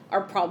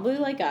 are probably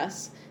like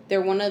us.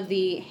 They're one of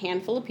the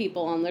handful of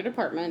people on their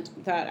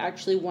department that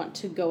actually want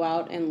to go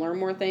out and learn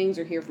more things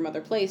or hear from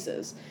other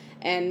places.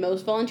 And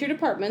most volunteer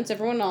departments,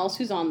 everyone else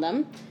who's on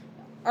them,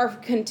 are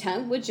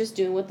content with just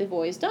doing what they've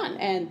always done,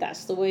 and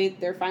that's the way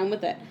they're fine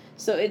with it.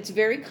 So it's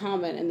very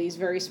common in these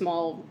very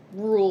small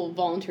rural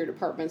volunteer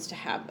departments to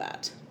have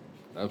that.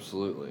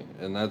 Absolutely.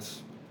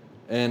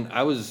 And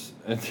I was,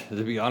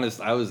 to be honest,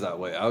 I was that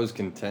way. I was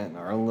content in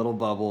our own little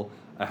bubble.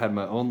 I had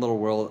my own little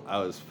world. I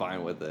was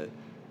fine with it.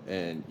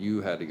 And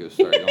you had to go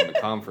start going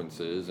to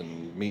conferences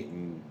and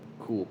meeting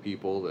cool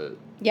people that...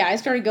 Yeah, I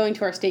started going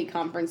to our state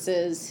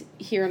conferences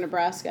here in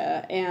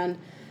Nebraska, and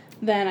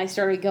then I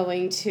started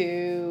going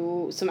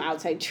to some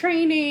outside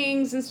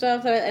trainings and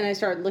stuff, and I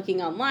started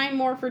looking online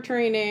more for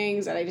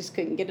trainings, and I just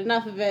couldn't get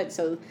enough of it,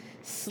 so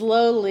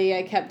slowly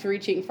I kept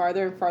reaching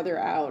farther and farther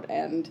out,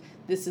 and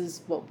this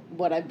is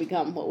what I've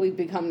become, what we've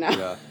become now.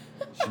 Yeah.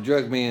 She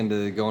drugged me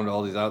into going to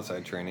all these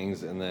outside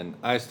trainings, and then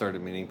I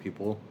started meeting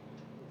people,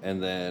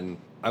 and then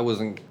I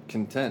wasn't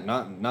content,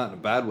 not in a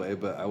bad way,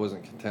 but I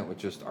wasn't content with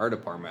just our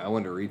department. I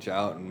wanted to reach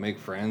out and make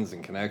friends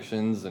and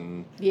connections,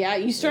 and yeah,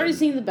 you started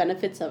seeing the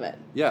benefits of it.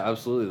 Yeah,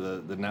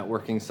 absolutely, the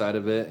networking side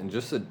of it, and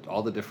just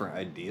all the different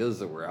ideas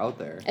that were out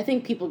there. I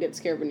think people get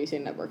scared when you say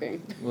networking.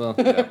 Well,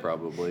 yeah,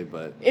 probably,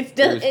 but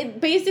it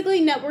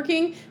basically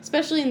networking,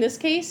 especially in this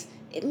case.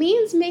 It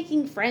means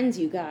making friends,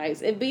 you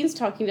guys. It means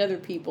talking to other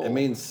people. It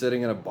means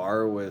sitting in a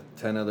bar with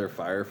 10 other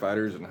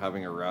firefighters and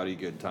having a rowdy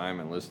good time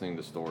and listening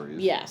to stories.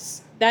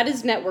 Yes. That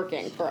is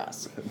networking for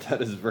us.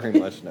 That is very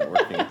much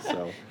networking.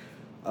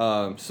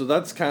 So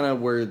that's kind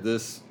of where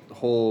this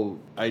whole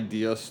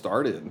idea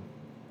started,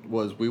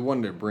 was we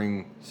wanted to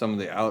bring some of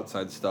the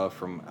outside stuff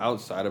from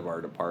outside of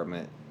our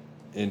department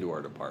into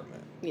our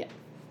department. Yeah.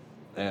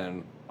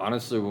 And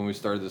honestly, when we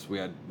started this, we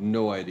had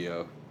no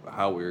idea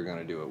how we were going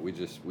to do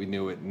it. We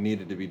knew it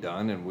needed to be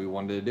done, and we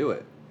wanted to do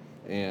it.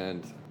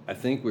 And I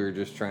think we were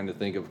just trying to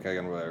think of kind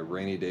of a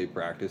rainy day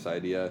practice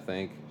idea. I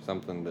think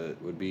something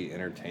that would be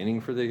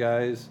entertaining for the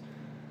guys,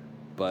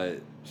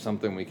 but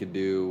something we could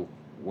do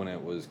when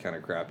it was kind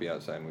of crappy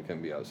outside and we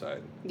couldn't be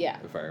outside. Yeah.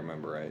 If I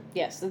remember right.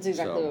 Yes, that's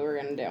exactly what we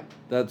were going to do.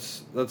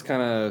 That's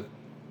kind of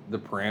the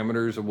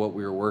parameters of what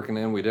we were working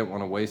in. We didn't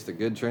want to waste a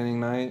good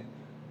training night,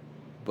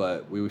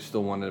 but we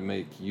still wanted to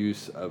make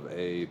use of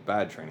a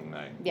bad training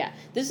night. Yeah.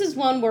 This is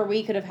one where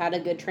we could have had a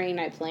good training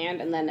night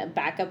planned, and then a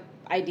backup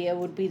idea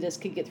would be this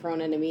could get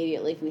thrown in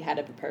immediately if we had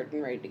it prepared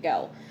and ready to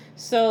go.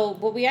 So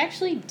what we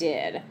actually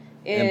did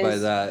is... And by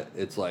that,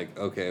 it's like,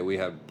 okay, we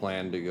had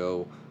planned to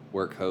go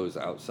work hose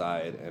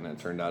outside, and it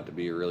turned out to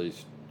be a really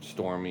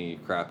stormy,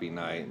 crappy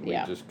night, and we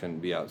just couldn't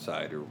be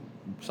outside or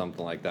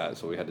something like that,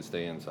 so we had to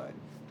stay inside.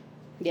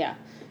 Yeah.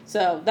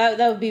 So that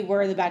would be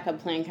where the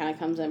backup plan kind of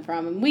comes in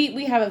from. And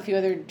we have a few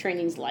other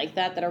trainings like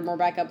that are more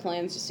backup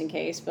plans just in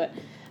case. But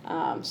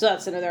so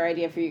that's another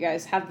idea for you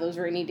guys. Have those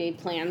rainy day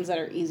plans that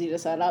are easy to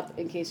set up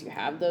in case you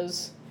have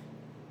those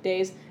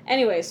days.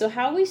 Anyway, so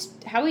how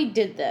we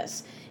did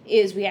this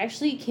is we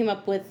actually came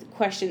up with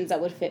questions that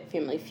would fit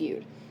Family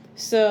Feud.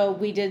 So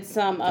we did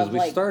some of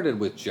we started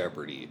with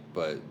Jeopardy,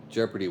 but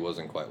Jeopardy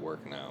wasn't quite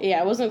working out.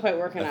 Yeah, it wasn't quite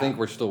working out. I think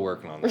we're still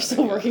working on that. We're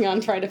still working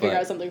on trying to figure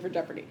out something for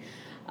Jeopardy.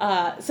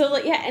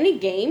 Any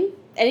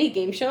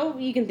game show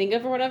you can think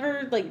of or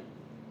whatever,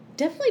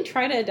 definitely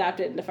try to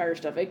adapt it into fire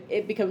stuff.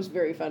 It becomes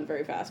very fun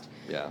very fast.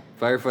 Yeah.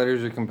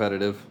 Firefighters are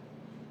competitive.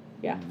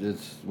 Yeah.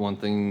 It's one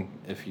thing,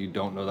 if you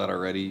don't know that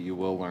already, you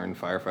will learn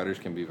firefighters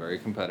can be very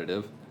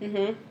competitive.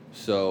 Mm-hmm.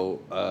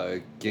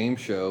 So game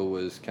show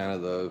was kind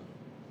of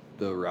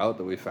the route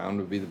that we found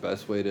would be the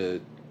best way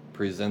to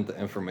present the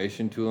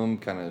information to them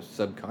kind of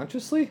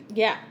subconsciously.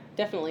 Yeah,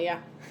 definitely, yeah.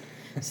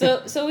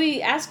 So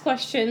we asked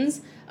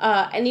questions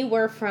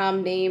anywhere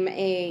from name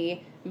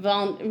a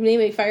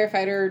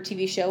firefighter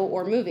TV show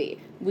or movie.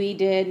 We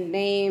did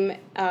name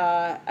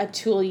a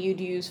tool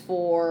you'd use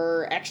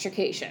for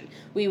extrication.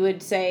 We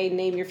would say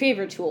name your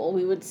favorite tool.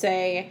 We would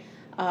say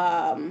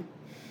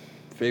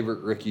favorite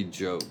rookie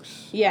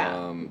jokes.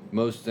 Yeah.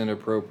 Most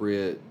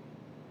inappropriate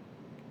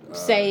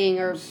saying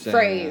or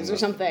phrase or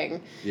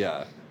something.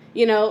 Yeah.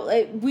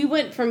 We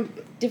went from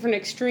different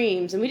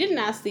extremes, and we didn't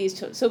ask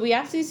these so we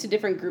asked these to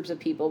different groups of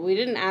people. We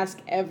didn't ask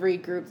every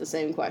group the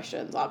same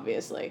questions,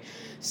 obviously.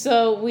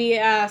 So we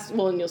asked,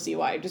 and you'll see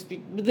why,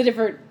 the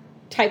different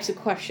types of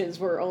questions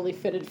were only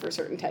fitted for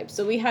certain types.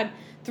 So we had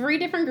 3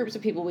 different groups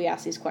of people we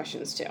asked these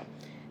questions to.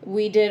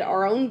 We did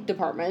our own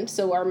department,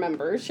 so our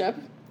membership.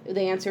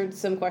 They answered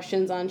some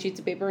questions on sheets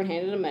of paper and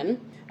handed them in.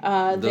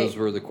 Those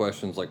were the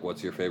questions like,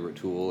 what's your favorite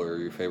tool or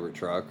your favorite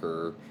truck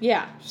or...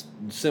 Yeah.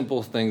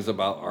 Simple things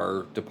about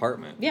our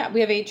department. Yeah, we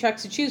have 8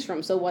 trucks to choose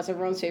from, so what's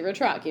everyone's favorite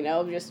truck,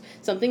 just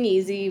something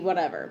easy,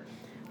 whatever.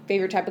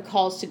 Favorite type of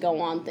calls to go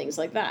on, things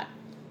like that.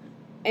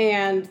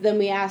 And then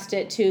we asked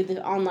it to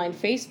the online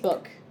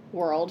Facebook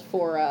world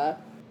for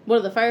one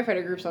of the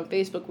firefighter groups on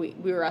Facebook. We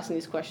were asking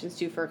these questions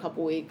to for a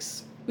couple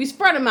weeks. We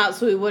spread them out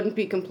so we wouldn't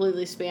be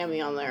completely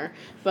spammy on there,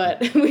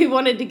 but we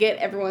wanted to get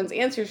everyone's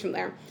answers from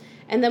there.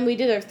 And then we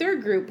did our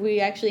 3rd group. We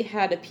actually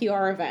had a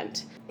PR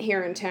event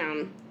here in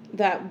town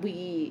that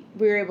we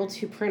were able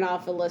to print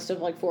off a list of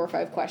 4 or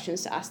 5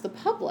 questions to ask the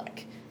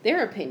public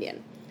their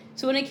opinion.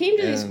 So when it came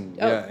to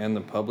and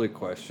the public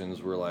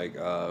questions were like...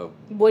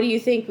 what do you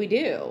think we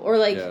do? Or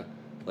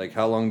Like,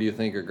 how long do you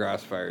think a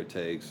grass fire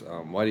takes?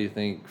 Why do you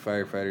think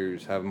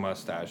firefighters have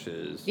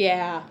mustaches?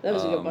 Yeah, that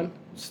was a good one.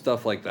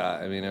 Stuff like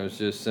that. I mean, it was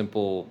just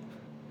simple.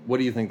 What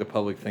do you think the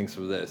public thinks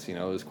of this? You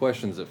know, it was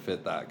questions that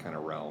fit that kind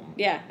of realm.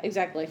 Yeah,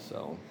 exactly.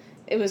 So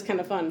it was kind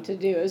of fun to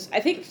do. I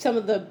think some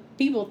of the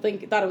people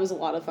thought it was a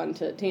lot of fun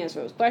to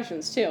answer those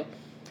questions too.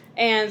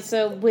 And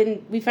so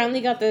when we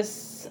finally got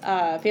this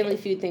family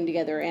feud thing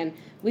together, and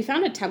we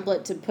found a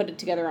template to put it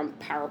together on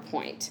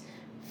PowerPoint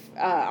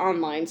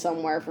online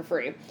somewhere for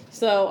free.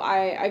 So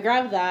I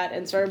grabbed that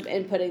and started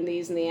inputting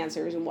these and the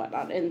answers and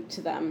whatnot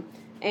into them.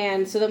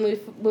 And so then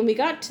when we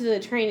got to the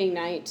training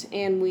night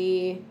and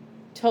we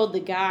told the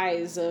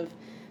guys of,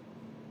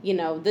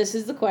 this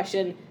is the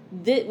question,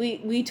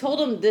 we told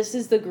them this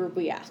is the group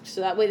we asked.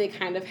 So that way they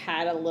kind of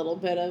had a little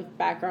bit of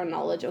background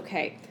knowledge.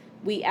 Okay,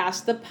 we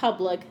asked the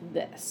public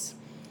this.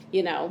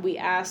 We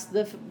asked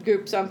the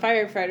groups on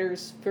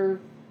firefighters for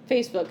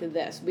Facebook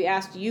this. We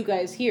asked you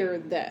guys here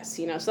this,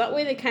 so that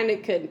way they kind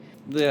of could...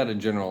 They had a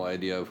general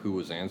idea of who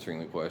was answering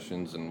the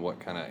questions and what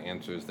kind of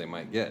answers they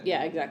might get.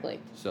 Yeah, exactly.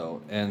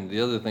 So, and the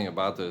other thing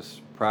about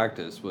this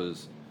practice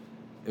was,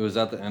 it was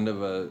at the end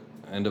of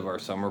our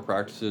summer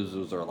practices. It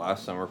was our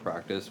last summer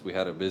practice. We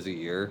had a busy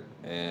year,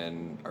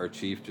 and our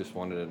chief just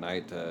wanted a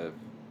night to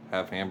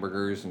have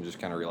hamburgers and just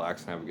kind of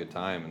relax and have a good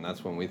time. And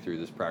that's when we threw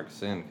this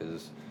practice in,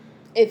 because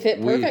it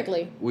fit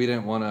perfectly. We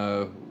didn't want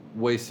to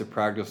waste a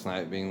practice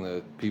night being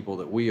the people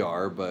that we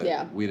are,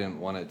 but we didn't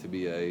want it to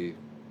be a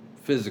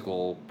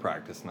physical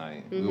practice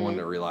night. We wanted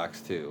to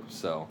relax too.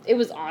 So it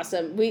was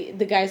awesome.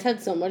 The guys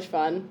had so much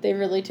fun. They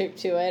really took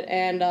to it,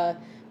 and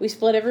we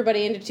split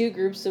everybody into two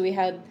groups, so we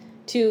had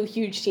two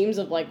huge teams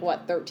of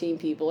 13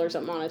 people or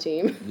something on a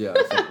team. Yeah,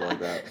 something like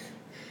that.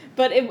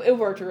 But it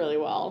worked really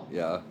well.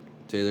 Yeah.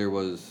 Taylor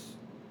was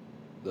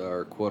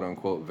our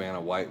quote-unquote Vanna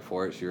White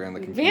for it. She ran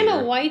the computer.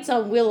 Vanna White's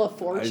on Wheel of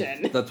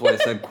Fortune. That's why I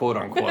said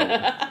quote-unquote.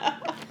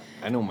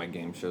 I know my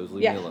game shows.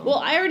 Leave me alone. Well,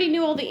 I already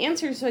knew all the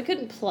answers, so I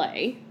couldn't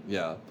play.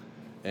 Yeah.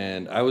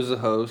 And I was the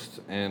host,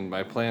 and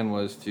my plan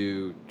was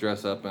to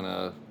dress up in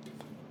a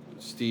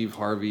Steve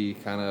Harvey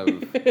kind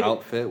of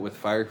outfit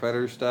with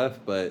firefighter stuff,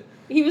 but...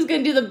 He was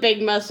going to do the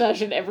big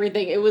mustache and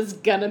everything. It was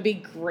going to be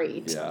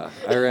great. Yeah,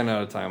 I ran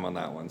out of time on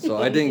that one, so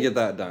I didn't get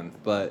that done.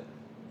 But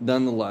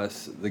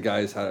nonetheless, the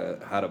guys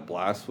had a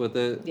blast with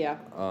it. Yeah.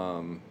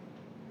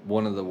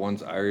 One of the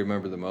ones I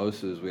remember the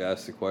most is we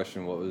asked the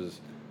question,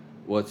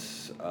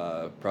 what's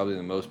probably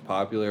the most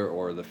popular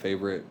or the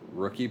favorite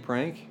rookie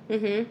prank?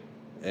 Mm-hmm.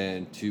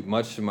 And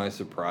much to my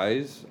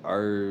surprise,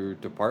 our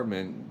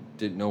department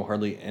didn't know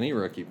hardly any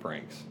rookie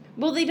pranks.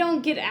 Well, they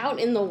don't get out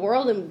in the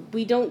world, and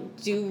we don't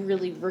do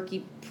really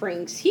rookie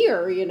pranks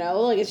here,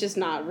 it's just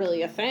not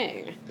really a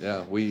thing.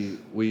 Yeah,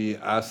 we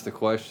asked the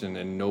question,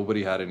 and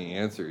nobody had any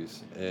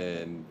answers,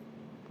 and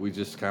we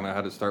just kind of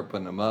had to start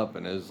putting them up,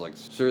 and it was like,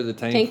 stir the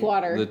tank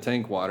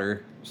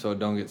water so it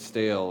don't get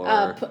stale,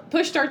 or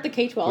push start the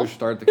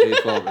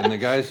K-12, and the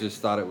guys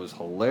just thought it was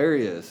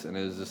hilarious, and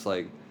it was just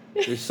like,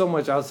 there's so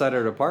much outside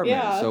our department.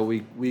 Yeah. So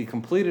we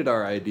completed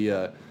our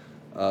idea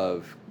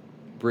of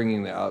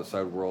bringing the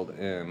outside world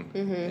in,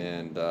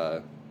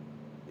 and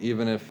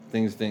even if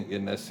things didn't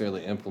get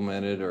necessarily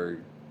implemented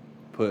or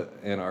put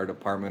in our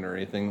department or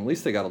anything, at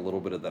least they got a little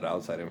bit of that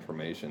outside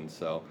information.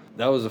 So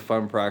that was a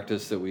fun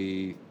practice that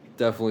we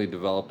definitely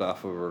developed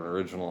off of an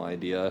original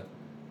idea,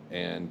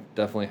 and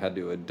definitely had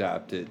to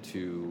adapt it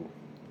to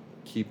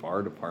keep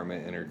our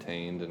department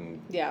entertained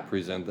and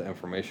present the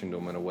information to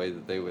them in a way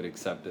that they would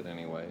accept it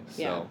anyway.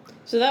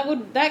 So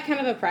that kind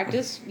of a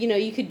practice,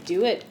 you could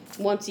do it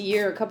once a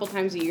year, a couple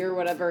times a year, or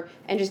whatever,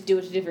 and just do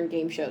it to different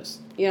game shows.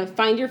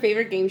 Find your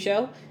favorite game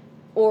show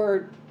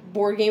or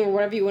board game or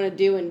whatever you want to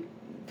do, and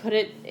put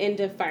it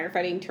into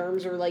firefighting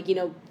terms, or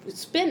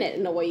spin it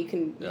in a way you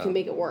can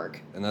make it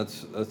work. And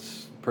that's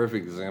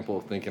perfect example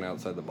of thinking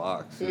outside the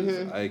box.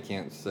 I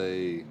can't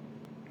say.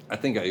 I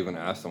think I even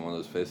asked on one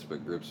of those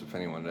Facebook groups if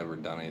anyone had ever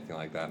done anything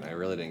like that, and I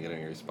really didn't get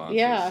any responses.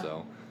 Yeah.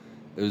 So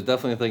it was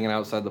definitely thinking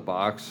outside the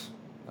box,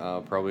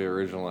 probably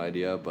original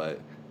idea,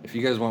 but if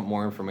you guys want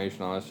more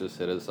information on us, just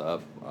hit us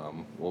up.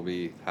 We'll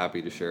be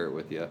happy to share it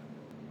with you.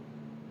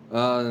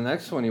 The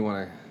next one you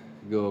want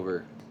to go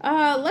over?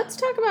 Let's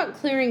talk about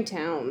clearing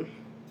town.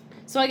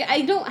 So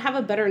I don't have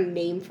a better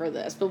name for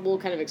this, but we'll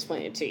kind of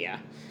explain it to you.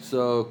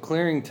 So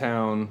clearing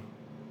town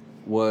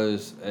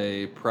was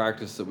a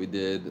practice that we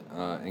did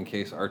in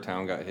case our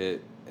town got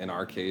hit, in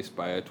our case,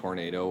 by a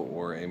tornado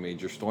or a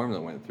major storm that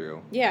went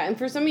through. Yeah, and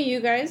for some of you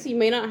guys, you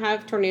may not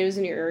have tornadoes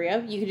in your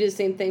area. You could do the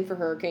same thing for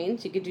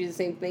hurricanes. You could do the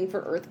same thing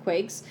for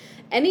earthquakes.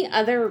 Any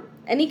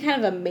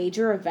kind of a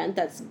major event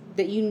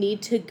that you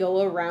need to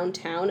go around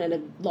town in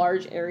a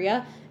large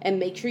area, and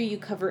make sure you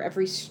cover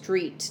every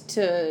street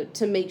to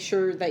make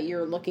sure that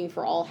you're looking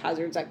for all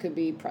hazards that could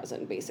be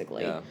present,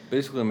 basically. Yeah,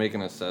 basically make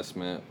an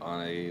assessment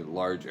on a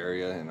large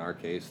area, in our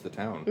case, the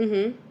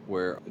town,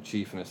 where a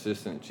chief and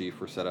assistant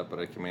chief were set up at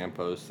a command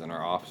post, and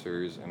our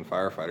officers and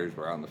firefighters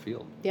were out in the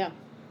field. Yeah.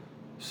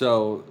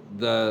 So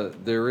the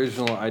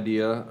original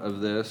idea of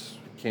this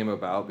came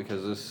about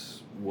because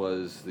this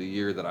was the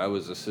year that I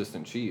was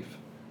assistant chief.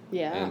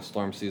 Yeah. And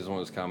storm season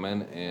was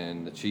coming,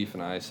 and the chief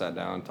and I sat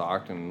down and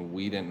talked, and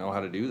we didn't know how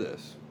to do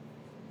this.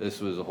 This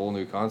was a whole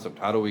new concept.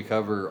 How do we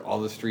cover all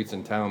the streets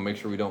in town, make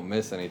sure we don't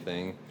miss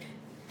anything,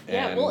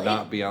 and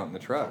not be out in the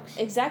trucks?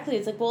 Exactly.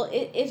 It's like, well,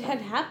 it had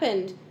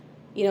happened,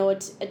 you know, a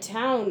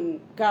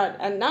town got,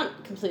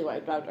 not completely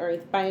wiped out or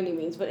by any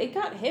means, but it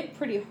got hit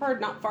pretty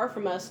hard not far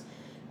from us.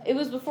 It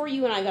was before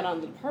you and I got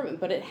on the department,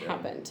 but it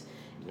happened.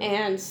 Yeah.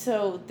 And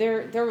so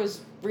there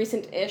was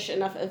recent-ish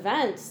enough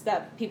events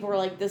that people were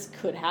like, this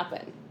could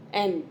happen.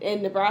 And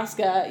in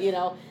Nebraska, you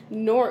know,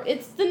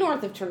 it's the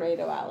north of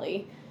Tornado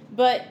Alley,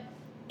 but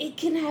it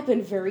can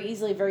happen very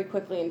easily, very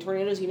quickly. In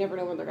tornadoes, you never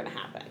know when they're going to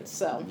happen.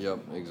 So. Yep,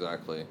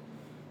 exactly.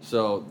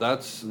 So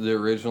that's the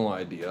original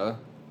idea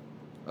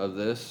of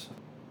this.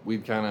 We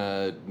kind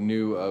of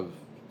knew of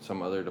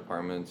some other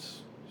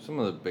departments, some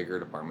of the bigger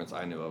departments.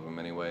 I knew of them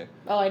anyway.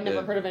 Oh, I'd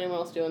never heard of anyone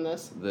else doing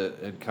this.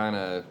 That it kind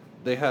of.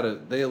 They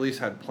at least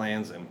had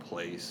plans in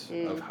place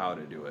of how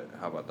to do it.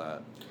 How about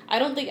that? I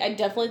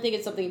definitely think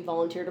it's something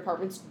volunteer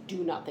departments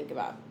do not think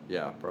about.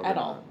 Yeah, probably at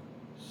not. all.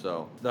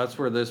 So that's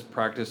where this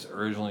practice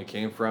originally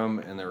came from,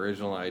 and the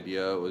original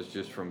idea was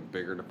just from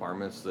bigger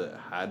departments that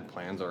had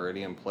plans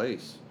already in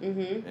place.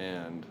 Mm-hmm.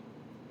 And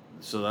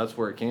so that's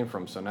where it came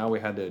from. So now we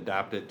had to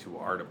adapt it to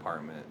our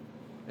department.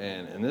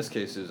 And in this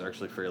case, it was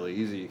actually fairly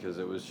easy because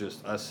it was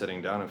just us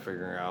sitting down and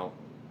figuring out,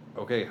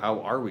 okay,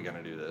 how are we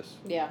going to do this?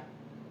 Yeah.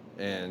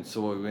 And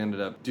so what we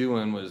ended up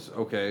doing was,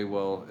 okay,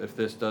 well, if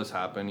this does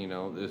happen, you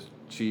know, this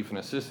chief and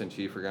assistant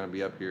chief are going to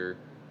be up here.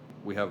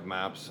 We have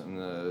maps in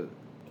the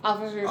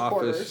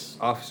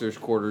officers'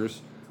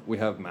 quarters. We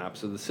have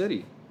maps of the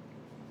city.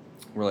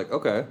 We're like,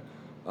 okay,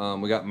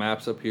 we got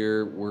maps up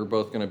here. We're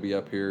both going to be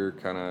up here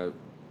kind of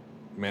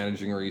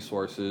managing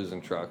resources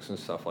and trucks and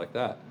stuff like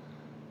that.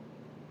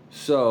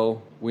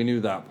 So we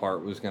knew that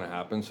part was going to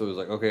happen. So it was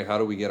like, okay, how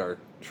do we get our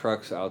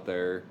trucks out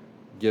there,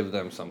 give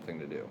them something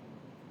to do?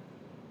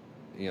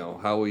 You know,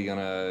 how are we going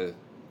to,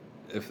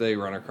 if they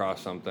run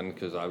across something,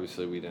 because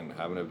obviously we didn't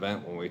have an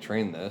event when we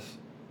trained this,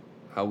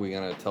 how are we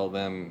going to tell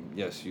them,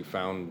 yes, you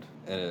found,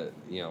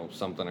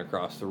 something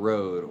across the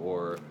road,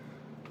 or...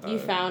 you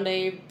found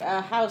a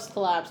house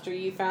collapsed, or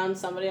you found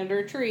somebody under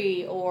a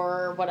tree,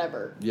 or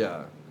whatever.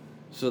 Yeah.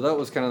 So that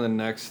was kind of the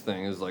next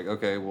thing, is like,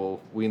 okay,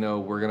 well, we know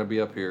we're going to be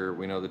up here.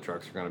 We know the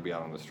trucks are going to be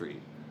out on the street.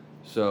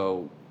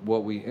 So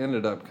what we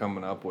ended up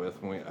coming up with,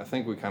 I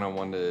think we kind of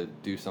wanted to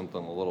do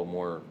something a little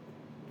more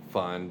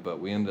fun, but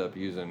we ended up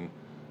using,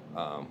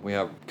 we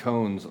have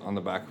cones on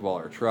the back of all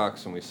our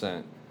trucks, and we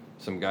sent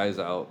some guys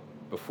out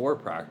before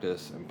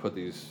practice and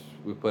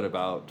we put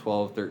about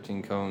 12,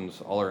 13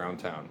 cones all around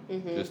town,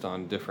 just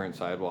on different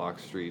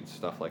sidewalks, streets,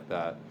 stuff like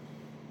that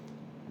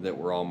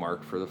were all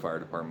marked for the fire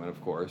department,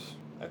 of course.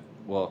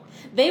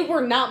 They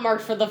were not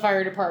marked for the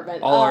fire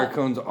department. All our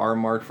cones are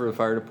marked for the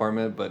fire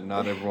department, but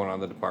not everyone on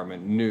the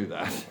department knew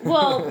that.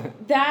 Well,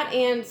 that,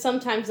 and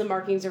sometimes the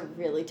markings are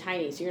really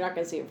tiny, so you're not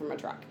going to see it from a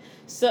truck.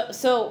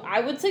 So I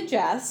would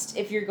suggest,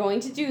 if you're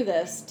going to do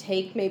this,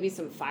 take maybe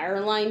some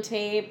fire line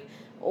tape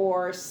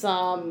or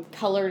some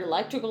colored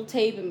electrical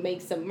tape and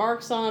make some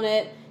marks on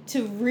it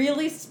to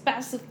really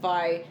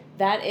specify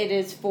that it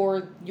is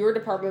for your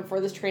department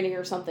for this training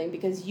or something,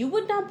 because you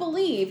would not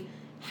believe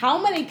how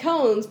many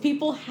cones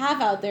people have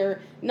out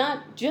there,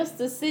 not just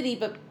the city,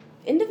 but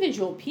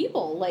individual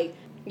people. Like,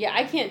 yeah,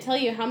 I can't tell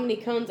you how many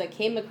cones I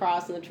came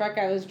across in the truck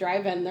I was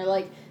driving, and they're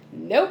like,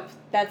 nope,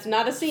 that's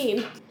not a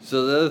scene.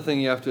 So the other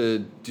thing you have to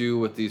do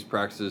with these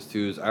practices,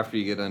 too, is after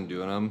you get done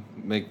doing them,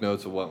 make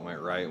notes of what went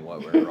right and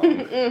what went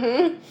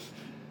wrong.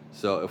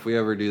 So if we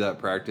ever do that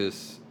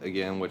practice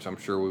again, which I'm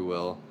sure we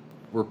will,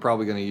 we're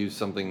probably going to use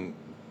something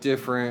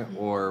different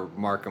or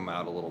mark them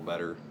out a little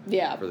better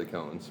for the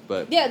cones.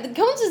 But yeah, the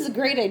cones is a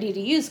great idea to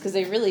use because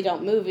they really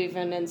don't move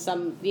even in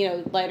some,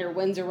 lighter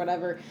winds or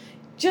whatever.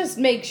 Just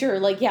make sure,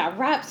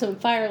 wrap some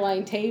fire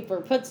line tape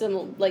or put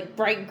some,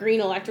 bright green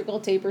electrical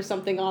tape or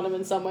something on them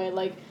in some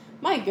way.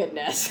 My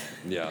goodness.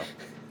 Yeah.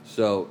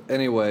 So,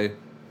 anyway,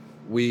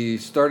 we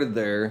started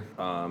there,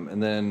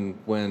 and then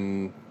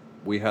when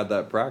we had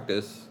that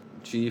practice,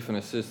 chief and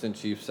assistant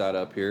chief sat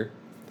up here.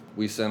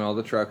 We sent all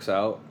the trucks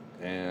out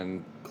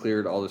and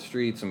cleared all the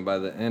streets, and by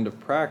the end of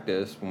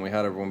practice, when we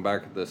had everyone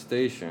back at the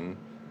station,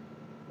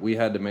 we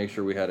had to make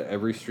sure we had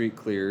every street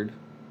cleared,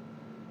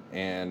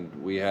 and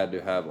we had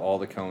to have all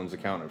the cones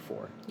accounted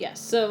for. Yes.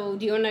 So,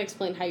 do you want to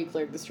explain how you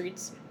cleared the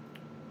streets?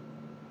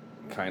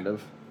 Kind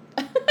of.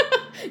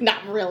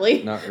 Not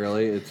really. Not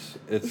really.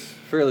 It's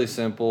fairly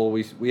simple.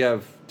 We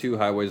have 2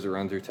 highways that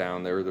run through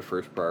town. They were the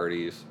first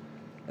priorities,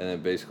 and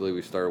then basically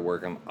we started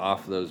working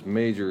off those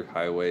major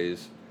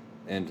highways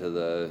into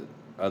the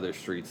other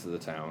streets of the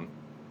town.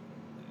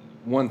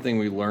 One thing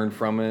we learned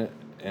from it,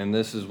 and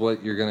this is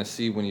what you're going to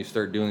see when you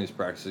start doing these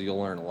practices, you'll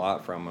learn a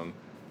lot from them,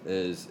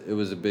 is it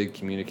was a big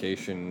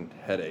communication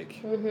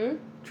headache.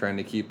 Trying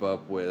to keep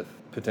up with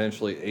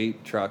potentially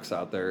 8 trucks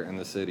out there in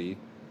the city,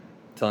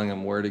 telling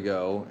them where to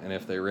go, and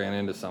if they ran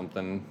into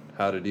something,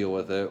 how to deal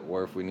with it,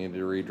 or if we needed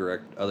to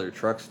redirect other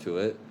trucks to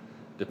it,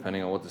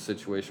 depending on what the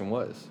situation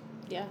was.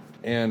 Yeah.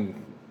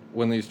 And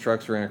when these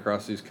trucks ran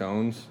across these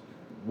cones,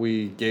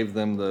 we gave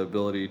them the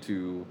ability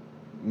to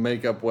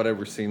make up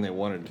whatever scene they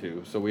wanted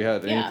to. So we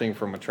had anything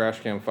from a trash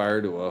can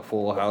fire to a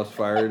full house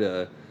fire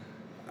to,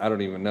 I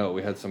don't even know.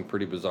 We had some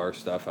pretty bizarre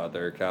stuff out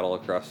there. Cattle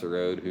across the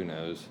road, who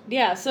knows?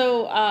 Yeah,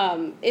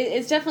 so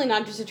it's definitely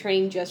not just a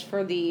training just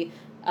for the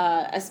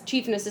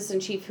chief and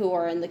assistant chief who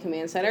are in the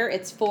command center.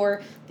 It's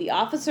for the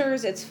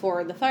officers. It's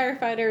for the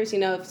firefighters.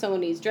 If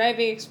someone needs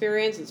driving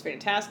experience, it's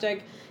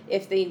fantastic.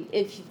 If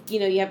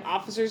you have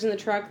officers in the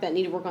truck that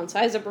need to work on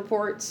size-up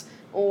reports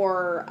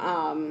or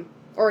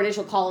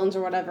initial call-ins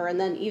or whatever, and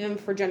then even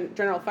for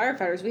general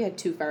firefighters, we had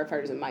 2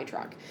 firefighters in my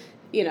truck.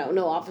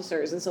 No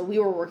officers, and so we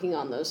were working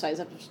on those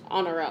size-ups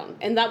on our own,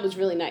 and that was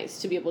really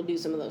nice to be able to do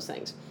some of those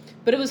things.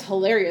 But it was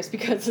hilarious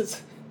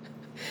because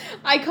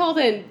I called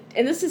in,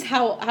 and this is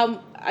how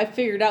I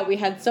figured out we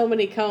had so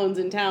many cones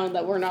in town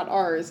that were not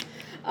ours,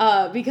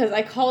 because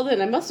I called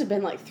in, I must have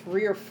been like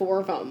 3 or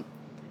 4 of them,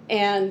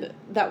 and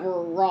that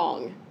were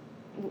wrong.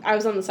 I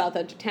was on the south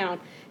edge of town,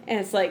 and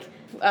it's like,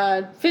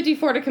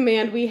 54 to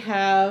command, we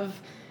have,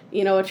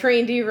 a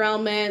train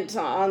derailment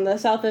on the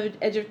south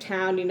edge of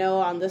town,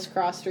 on this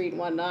cross street and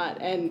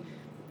whatnot, and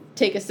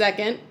take a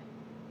second,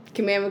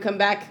 command would come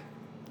back,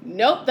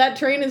 nope, that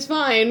train is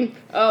fine.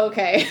 Oh,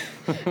 okay.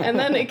 And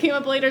then it came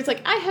up later, it's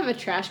like, I have a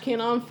trash can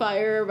on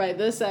fire by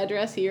this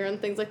address here and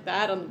things like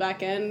that on the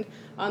back end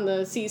on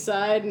the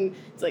seaside, and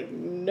it's like,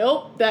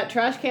 nope, that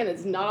trash can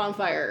is not on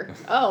fire.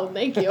 Oh,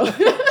 thank you.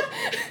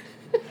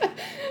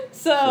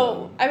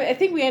 So I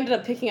think we ended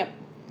up picking up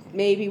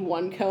maybe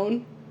 1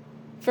 cone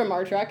from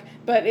our truck,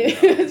 but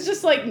it's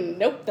just like,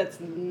 nope, that's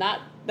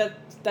not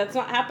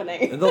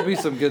happening. And there'll be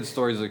some good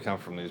stories that come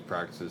from these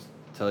practices,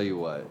 tell you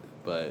what.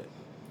 But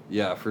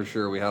yeah, for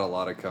sure, we had a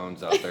lot of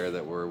cones out there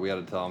that we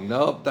had to tell them,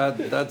 nope,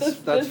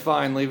 that's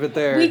fine, leave it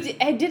there.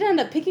 I did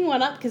end up picking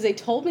one up because they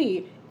told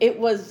me it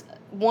was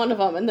one of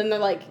them, and then they're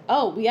like,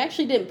 oh, we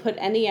actually didn't put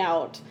any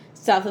out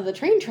south of the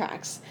train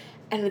tracks.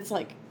 And it's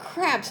like,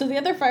 crap. So the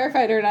other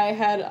firefighter and I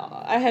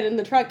had in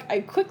the truck,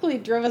 I quickly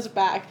drove us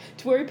back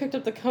to where we picked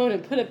up the cone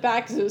and put it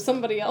back because it was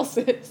somebody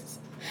else's.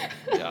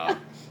 Yeah.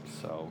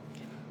 So,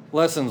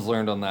 lessons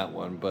learned on that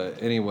one.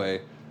 But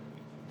anyway,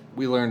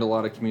 we learned a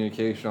lot of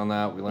communication on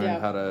that. We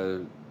learned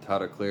how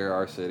to clear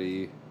our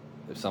city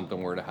if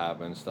something were to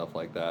happen, stuff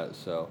like that.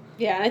 So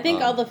yeah, and I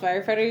think all the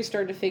firefighters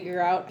started to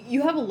figure out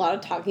you have a lot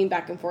of talking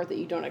back and forth that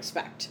you don't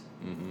expect.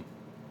 Mm-hmm.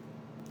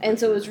 And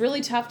so it was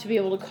really tough to be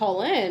able to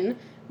call in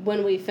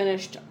when we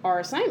finished our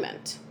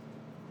assignment.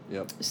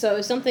 Yep.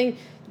 So something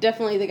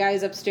definitely the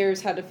guys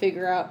upstairs had to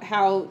figure out,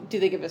 how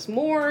do they give us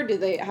more?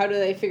 How do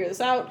they figure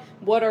this out?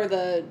 What are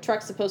the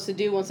trucks supposed to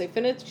do once they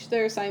finish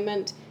their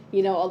assignment? A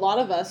lot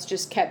of us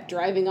just kept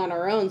driving on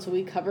our own, so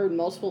we covered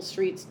multiple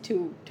streets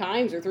 2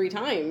 times or 3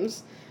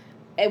 times,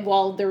 and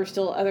while there were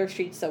still other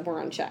streets that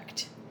were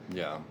unchecked.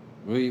 Yeah.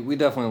 We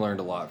definitely learned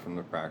a lot from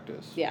the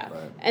practice. Yeah.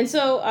 But. And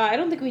so I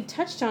don't think we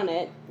touched on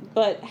it,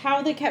 but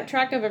how they kept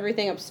track of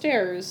everything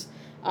upstairs.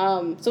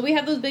 So we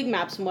have those big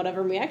maps and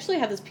whatever, and we actually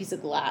have this piece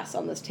of glass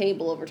on this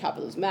table over top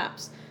of those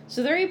maps.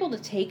 So they're able to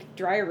take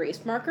dry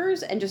erase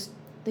markers and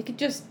they could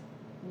just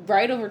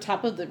write over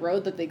top of the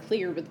road that they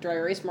cleared with dry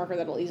erase marker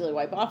that'll easily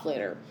wipe off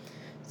later.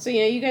 So,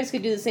 you guys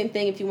could do the same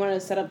thing if you wanted to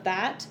set up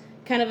that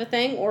kind of a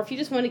thing, or if you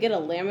just want to get a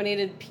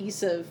laminated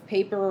piece of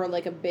paper or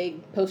like a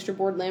big poster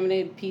board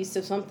laminated piece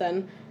of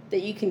something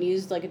that you can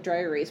use like a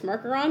dry erase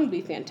marker on, would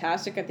be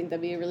fantastic. I think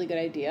that'd be a really good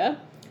idea.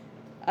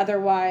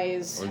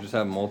 Otherwise... Or just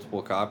have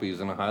multiple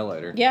copies and a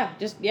highlighter.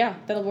 Yeah,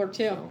 that'll work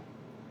too. So,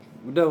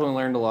 we definitely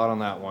learned a lot on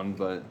that one,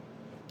 but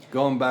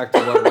going back to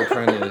what we're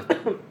trying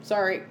to...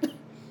 Sorry.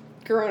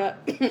 Corona.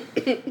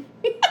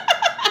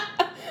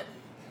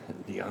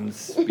 The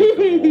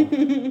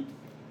unspeakable.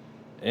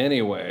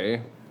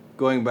 Anyway,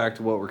 going back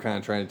to what we're kind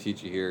of trying to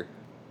teach you here,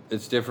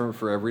 it's different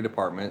for every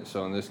department.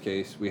 So in this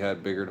case, we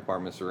had bigger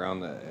departments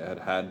around that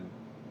had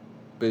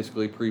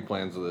basically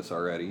pre-plans of this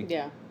already.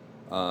 Yeah.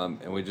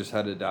 And we just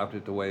had to adapt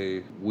it the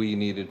way we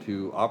needed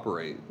to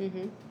operate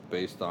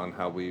based on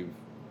how we've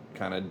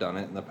kind of done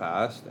it in the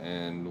past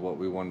and what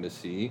we wanted to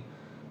see.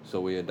 So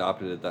we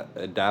adapted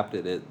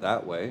it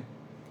that way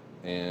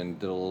and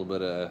did a little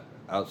bit of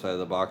outside of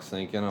the box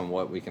thinking on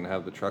what we can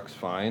have the trucks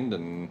find,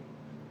 and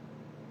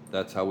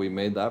that's how we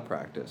made that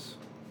practice.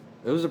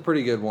 It was a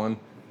pretty good one.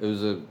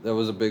 That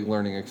was a big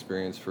learning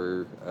experience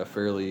for a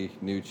fairly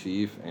new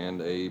chief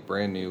and a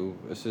brand new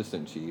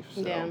assistant chief.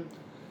 So. Yeah.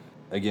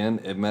 Again,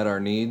 it met our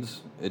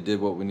needs. It did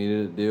what we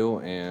needed to do,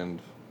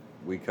 and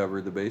we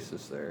covered the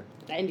basis there.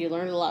 And you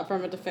learned a lot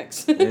from it to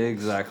fix.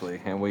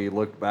 Exactly. And we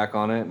looked back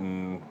on it,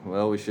 and,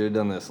 well, we should have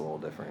done this a little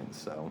different.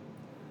 So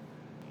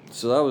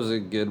that was a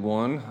good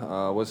one.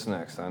 What's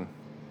next, then?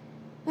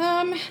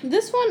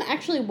 This one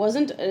actually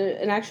wasn't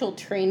an actual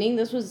training.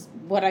 This was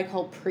what I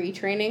call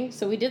pre-training.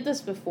 So we did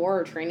this before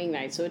our training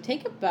night. So it would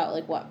take about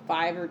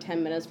 5 or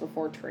 10 minutes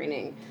before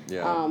training.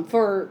 Yeah.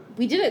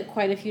 We did it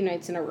quite a few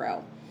nights in a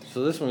row.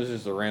 So this one's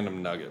just a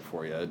random nugget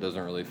for you. It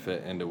doesn't really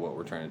fit into what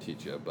we're trying to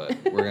teach you, but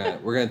we're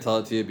gonna tell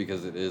it to you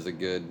because it is a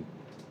good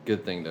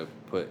good thing to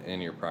put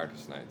in your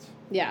practice nights.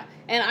 Yeah,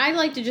 and I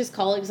like to just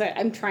call it, because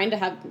I'm trying to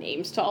have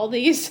names to all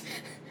these.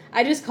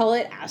 I just call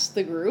it Ask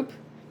the Group,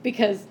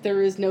 because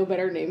there is no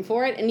better name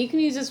for it, and you can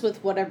use this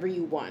with whatever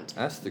you want.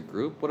 Ask the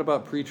Group? What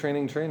about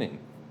pre-training training?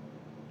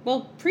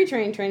 Well,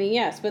 pre-training training,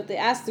 yes, but the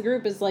Ask the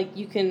Group is like,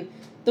 you can...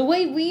 The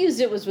way we used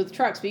it was with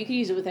trucks, but you could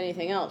use it with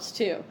anything else,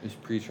 too. It's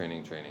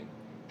pre-training training.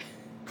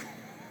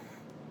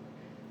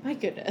 My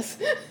goodness.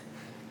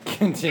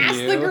 Continue. Ask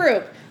the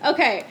Group.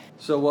 Okay.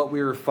 So what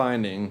we were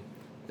finding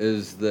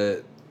is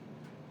that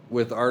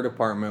with our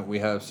department, we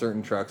have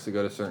certain trucks that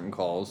go to certain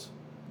calls.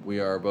 We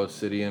are both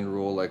city and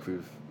rural, like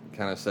we've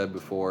kind of said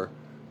before.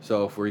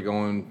 So if we're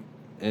going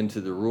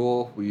into the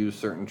rural, we use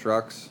certain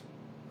trucks,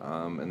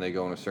 and they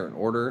go in a certain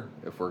order.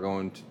 If we're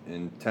going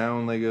in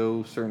town, they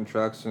go certain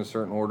trucks in a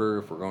certain order.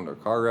 If we're going to a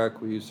car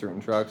wreck, we use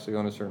certain trucks, they go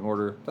in a certain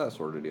order, that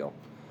sort of deal.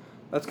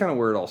 That's kind of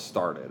where it all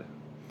started,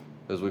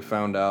 because we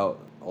found out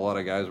a lot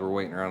of guys were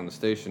waiting around the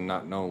station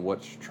not knowing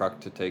which truck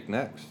to take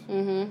next.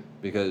 Mm-hmm.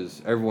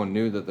 Because everyone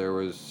knew that there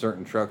was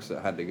certain trucks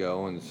that had to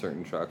go and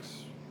certain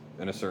trucks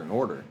in a certain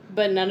order.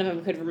 But none of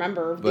them could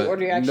remember But the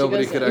order you actually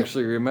nobody goes could in.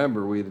 actually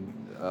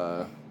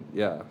remember.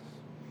 Yeah.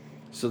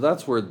 So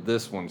that's where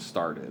this one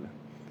started.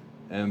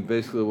 And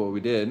basically what we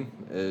did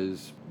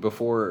is,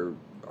 before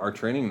our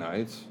training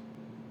nights,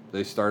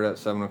 they start at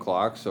 7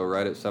 o'clock. So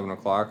right at 7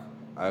 o'clock,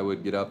 I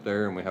would get up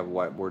there and we have a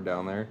whiteboard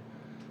down there.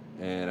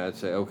 And I'd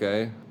say,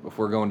 okay, if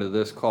we're going to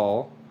this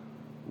call,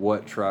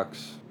 what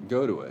trucks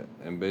go to it?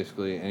 And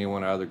basically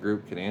anyone out of the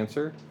group could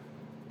answer.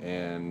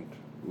 And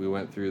we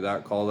went through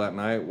that call that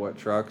night, what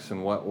trucks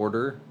and what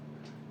order.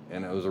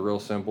 And it was a real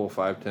simple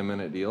 5-10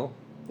 minute deal.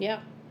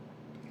 Yeah.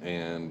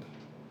 And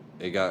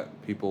it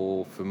got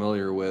people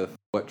familiar with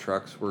what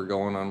trucks were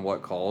going on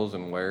what calls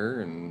and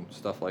where and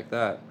stuff like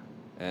that.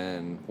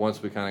 And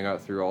once we kind of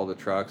got through all the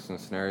trucks and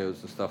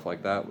scenarios and stuff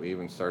like that, we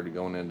even started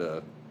going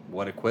into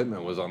what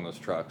equipment was on those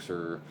trucks,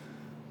 or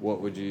what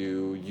would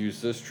you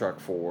use this truck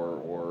for,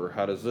 or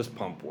how does this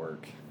pump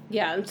work?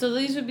 Yeah, and so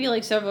these would be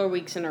like several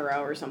weeks in a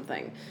row or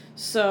something.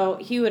 So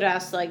he would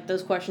ask like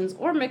those questions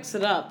or mix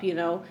it up, you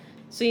know.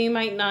 So you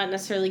might not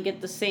necessarily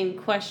get the same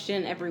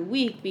question every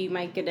week, but you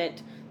might get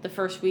it the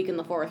first week and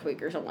the fourth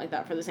week or something like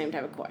that for the same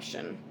type of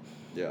question.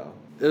 Yeah.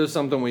 It was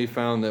something we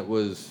found that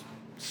was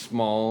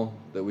small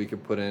that we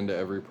could put into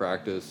every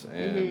practice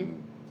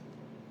and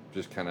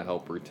just kind of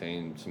help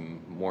retain some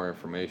more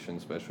information,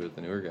 especially with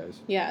the newer guys.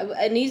 Yeah,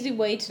 an easy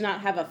way to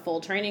not have a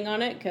full training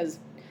on it, because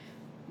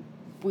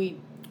we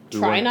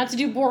try not to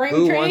do boring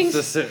Who trainings. wants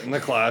to sit in the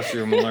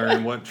classroom and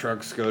learn what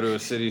trucks go to a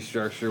city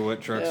structure,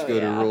 what trucks go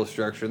to a rural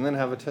structure, and then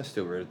have a test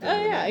over it at the end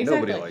of the day? Exactly.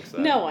 Nobody likes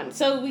that. No one.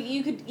 So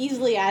you could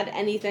easily add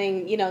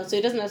anything, you know, so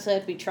it doesn't necessarily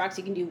have to be trucks.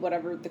 You can do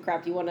whatever the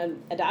crap you want to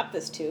adapt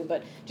this to,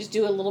 but just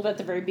do a little bit at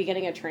the very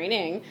beginning of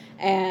training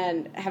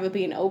and have it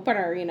be an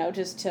opener, you know,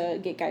 just to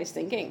get guys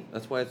thinking.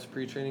 That's why it's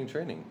pre-training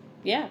training.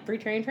 Yeah,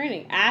 pre-training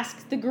training.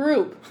 Ask the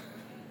group.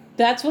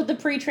 That's what the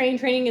pre-training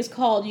training is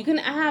called. You can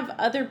have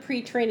other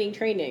pre-training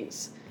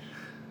trainings.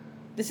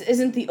 This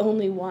isn't the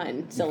only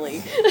one,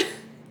 silly.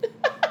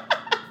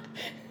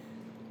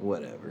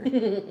 Whatever.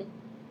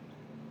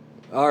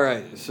 All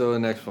right, so the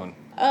next one.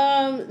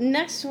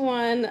 Next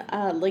one,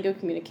 Lego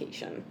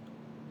communication.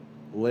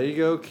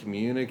 Lego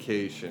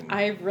communication.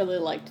 I really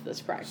liked this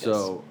practice.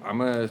 So I'm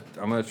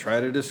gonna try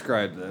to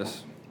describe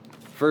this.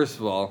 First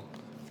of all,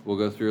 we'll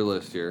go through a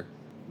list here.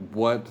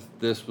 What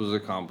this was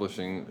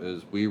accomplishing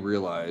is we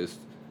realized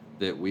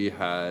that we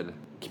had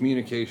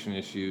communication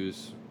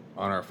issues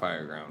on our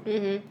fire ground.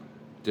 Mm-hmm.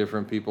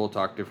 Different people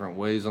talk different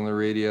ways on the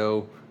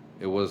radio.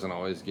 It wasn't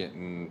always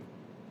getting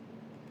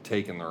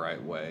taken the right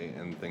way,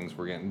 and things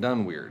were getting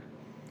done weird.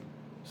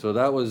 So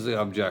that was the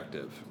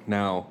objective.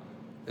 Now,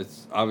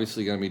 it's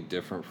obviously going to be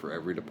different for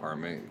every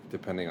department,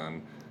 depending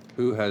on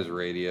who has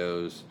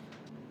radios,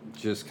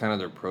 just kind of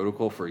their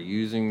protocol for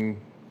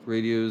using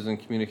radios and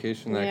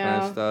communication, that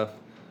kind of stuff.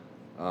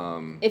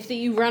 If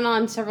you run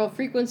on several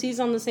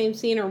frequencies on the same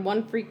scene, or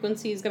one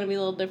frequency is going to be a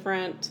little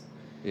different.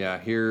 Yeah,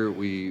 here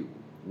we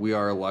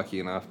are lucky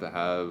enough to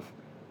have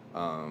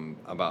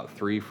about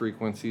 3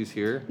 frequencies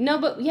here. No,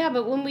 but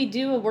when we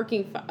do a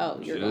working...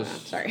 you're going on.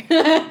 Sorry.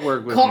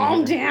 Work with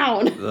Calm me.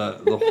 down.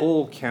 The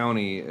whole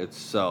county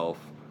itself,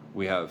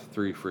 we have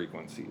 3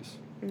 frequencies.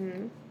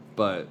 Mm-hmm.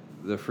 But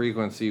the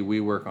frequency we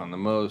work on the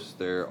most,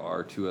 there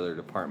are 2 other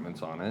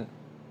departments on it.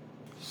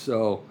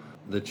 So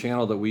the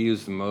channel that we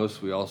use the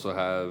most, we also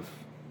have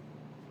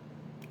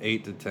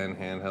 8 to 10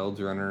 handhelds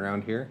running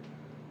around here.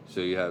 So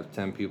you have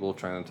 10 people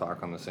trying to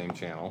talk on the same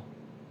channel.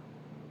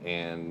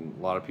 And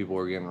a lot of people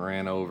are getting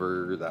ran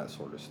over, that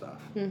sort of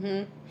stuff.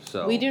 Mm-hmm.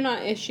 So we do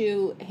not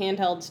issue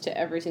handhelds to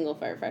every single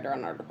firefighter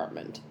on our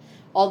department.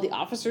 All the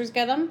officers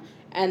get them,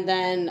 and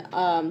then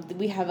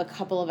we have a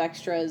couple of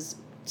extras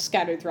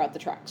scattered throughout the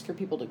trucks for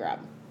people to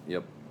grab.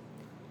 Yep.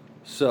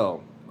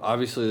 So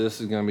obviously this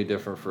is going to be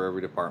different for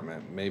every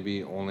department.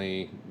 Maybe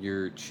only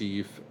your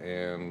chief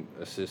and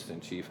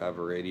assistant chief have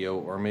a radio,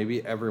 or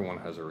maybe everyone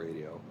has a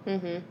radio.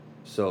 Mm-hmm.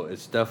 So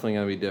it's definitely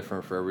going to be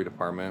different for every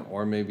department,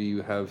 or maybe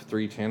you have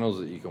 3 channels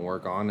that you can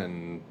work on,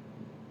 and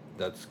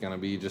that's going to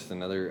be just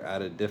another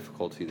added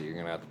difficulty that you're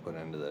going to have to put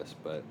into this.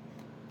 But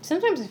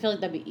Sometimes I feel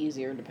like that'd be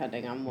easier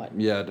depending on what.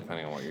 yeah,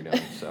 depending on what you're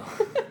doing, so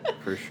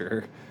for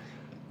sure.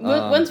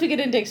 Once we get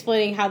into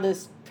explaining how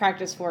this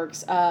practice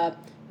works,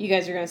 you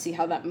guys are going to see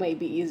how that might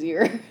be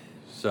easier.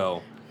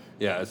 So,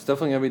 yeah, it's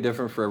definitely going to be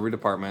different for every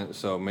department.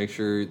 So make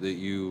sure that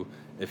you,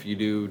 if you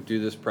do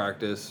this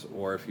practice,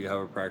 or if you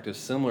have a practice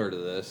similar to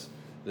this,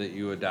 that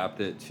you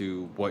adapt it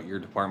to what your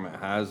department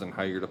has and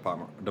how your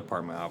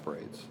department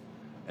operates.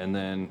 And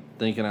then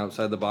thinking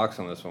outside the box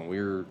on this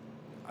one,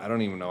 I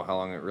don't even know how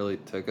long it really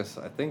took us.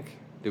 I think,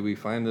 did we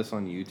find this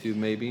on YouTube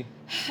maybe?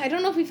 I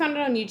don't know if we found it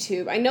on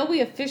YouTube. I know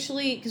we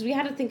officially, because we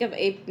had to think of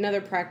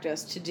another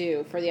practice to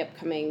do for the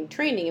upcoming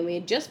training, and we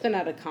had just been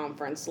at a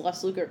conference, the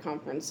Les Luker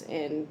conference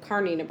in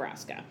Kearney,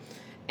 Nebraska.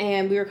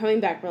 And we were coming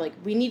back, we're like,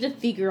 we need to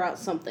figure out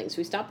something. So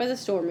we stopped by the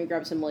store and we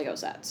grabbed some Lego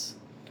sets.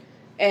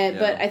 And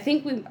Yeah. But I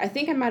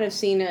think I might have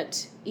seen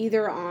it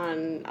either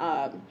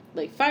on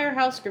like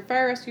Firehouse or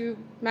Fire Rescue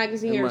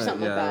magazine or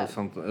something like that.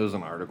 It was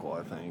an article,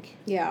 I think.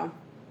 Yeah.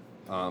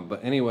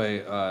 But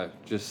anyway,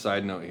 just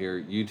side note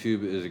here,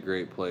 YouTube is a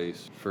great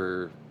place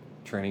for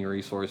training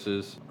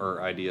resources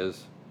or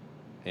ideas,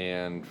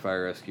 and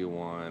Fire Rescue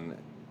 1.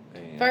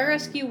 And Fire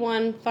Rescue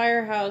 1,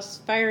 Firehouse,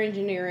 Fire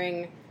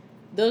Engineering,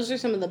 those are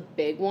some of the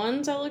big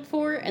ones I look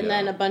for. And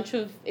then a bunch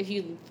of, if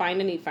you find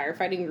any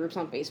firefighting groups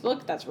on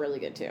Facebook, that's really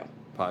good too.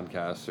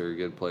 Podcasts are a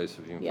good place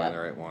if you can Yep. find the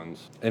right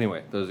ones.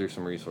 Anyway, those are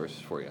some resources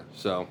for you.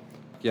 So,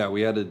 yeah,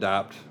 we had to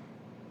adapt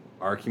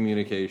our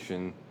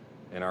communication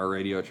and our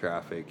radio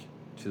traffic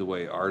to the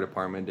way our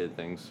department did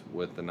things,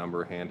 with the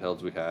number of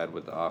handhelds we had,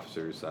 with the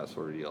officers, that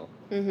sort of deal.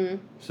 Mm-hmm.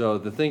 So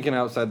the thinking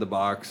outside the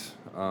box,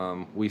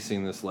 we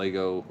seen this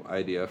Lego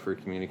idea for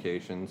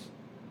communications,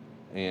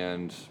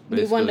 and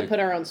We wanted to put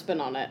our own spin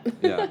on it.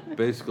 yeah,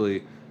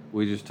 basically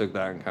we just took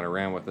that and kind of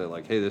ran with it,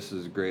 like, hey, this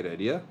is a great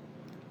idea,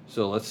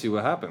 so let's see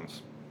what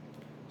happens.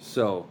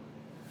 So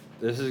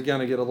this is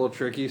gonna get a little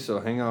tricky, so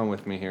hang on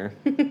with me here,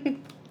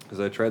 because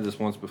I tried this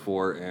once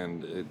before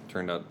and it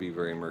turned out to be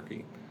very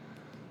murky.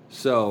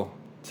 So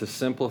to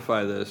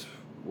simplify this,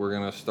 we're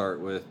gonna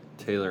start with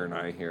Taylor and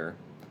I here.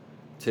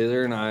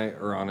 Taylor and I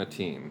are on a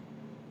team.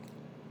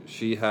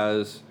 She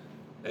has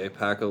a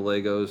pack of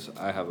Legos.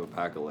 I have a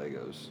pack of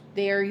Legos.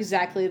 They are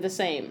exactly the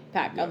same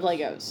pack of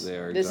Yes, Legos. they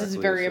are This is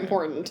exactly very the same.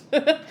 important.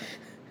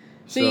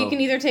 So you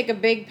can either take a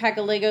big pack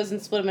of Legos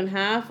and split them in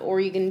half, or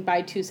you can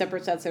buy 2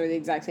 separate sets that are the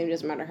exact same.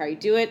 Doesn't matter how you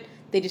do it.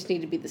 They just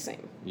need to be the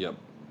same. Yep.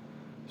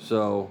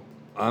 So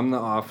I'm the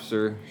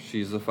officer.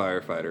 She's the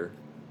firefighter.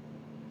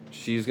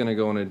 She's going to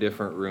go in a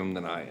different room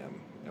than I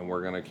am, and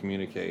we're going to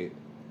communicate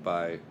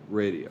by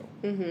radio.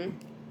 Mm-hmm.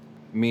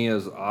 Me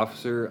as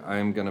officer,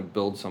 I'm going to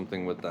build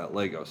something with that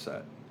Lego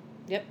set.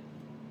 Yep.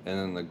 And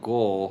then the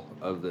goal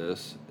of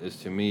this is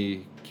to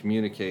me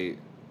communicate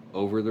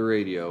over the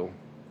radio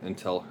and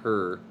tell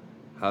her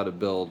how to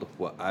build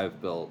what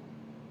I've built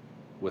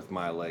with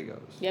my Legos.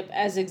 Yep,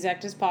 as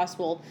exact as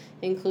possible,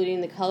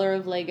 including the color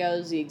of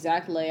Legos, the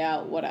exact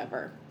layout,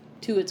 whatever,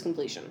 to its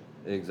completion.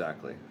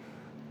 Exactly.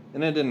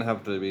 And it didn't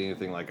have to be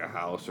anything like a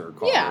house or a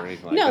car or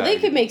anything like that. No, they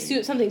could make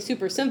It- something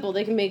super simple.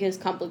 They can make it as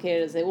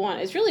complicated as they want.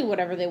 It's really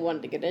whatever they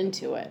want to get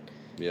into it.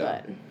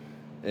 Yeah. But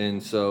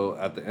And so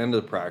at the end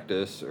of the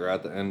practice, or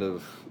at the end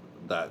of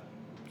that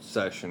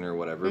session or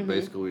whatever, Mhm.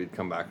 basically we'd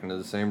come back into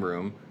the same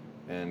room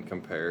and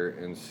compare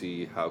and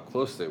see how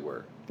close they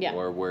were. Yeah.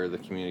 Or where the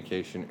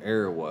communication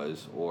error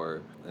was.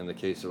 Or in the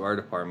case of our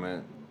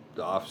department,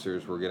 the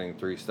officers were getting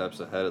 3 steps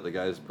ahead of the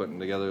guys putting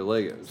together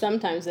Legos.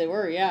 sometimes they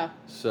were, yeah.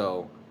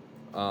 So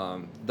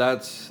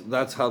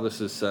that's how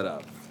this is set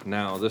up.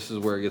 Now, this is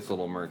where it gets a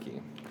little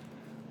murky.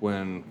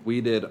 When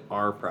we did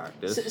our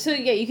practice... So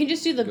yeah, you can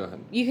just do Go ahead.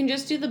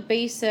 the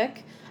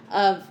basic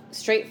of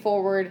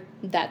straightforward.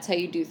 That's how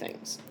you do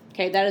things.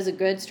 Okay, that is a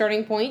good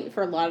starting point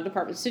for a lot of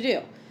departments to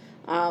do.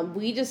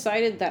 We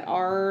decided that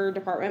our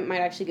department might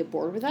actually get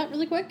bored with that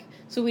really quick,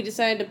 so we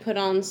decided to put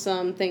on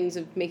some things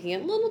of making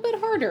it a little bit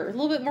harder, a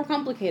little bit more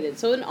complicated.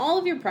 So in all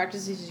of your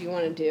practices you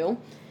want to do,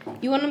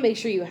 you want to make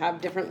sure you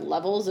have different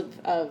levels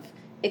of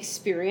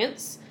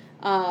experience,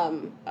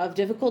 of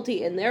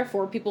difficulty in there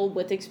for people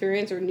with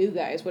experience or new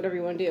guys, whatever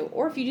you want to do.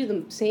 Or if you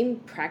do the same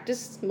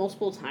practice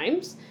multiple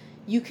times,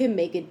 you can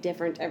make it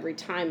different every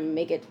time and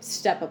make it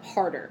step up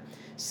harder.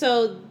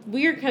 So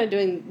we're kind of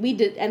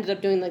ended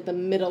up doing like the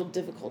middle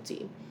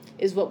difficulty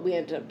is what we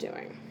ended up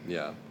doing.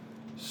 Yeah.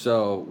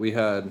 So we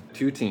had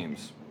 2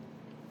 teams.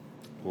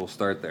 We'll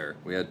start there.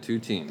 We had 2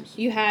 teams.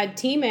 You had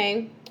Team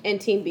A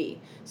and Team B.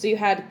 So you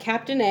had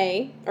Captain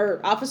A, or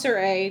Officer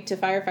A to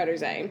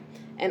Firefighters A,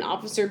 and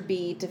Officer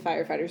B to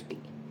Firefighters B.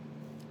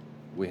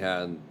 We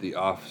had the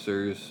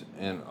officers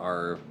in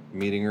our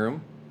meeting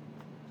room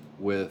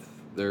with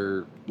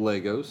their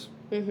Legos,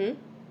 Mm-hmm.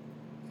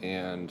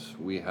 and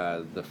we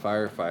had the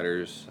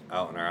firefighters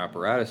out in our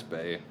apparatus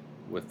bay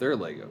with their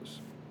Legos.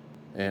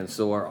 And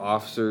so our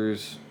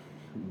officers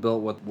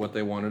built what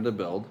they wanted to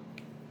build,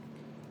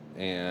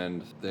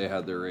 and they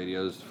had their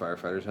radios, the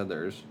firefighters had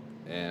theirs,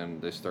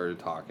 and they started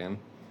talking.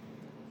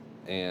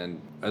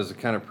 And as I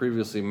kind of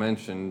previously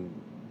mentioned,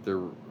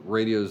 the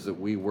radios that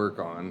we work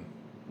on,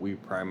 we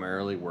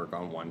primarily work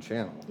on one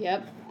channel.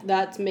 Yep,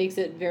 that makes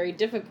it very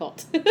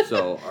difficult.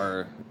 So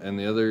and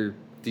the other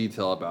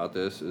detail about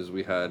this is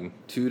we had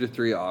 2 to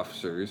 3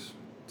 officers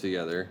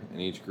together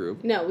in each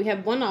group. No, we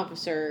have 1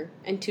 officer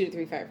and 2 to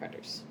 3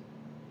 firefighters.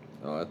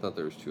 Oh, I thought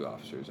there was 2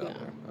 officers out No.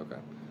 there.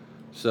 Okay.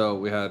 So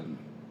we had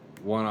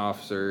 1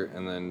 officer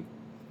and then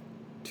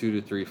 2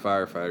 to 3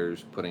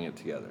 firefighters putting it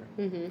together.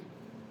 Mm-hmm.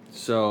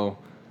 So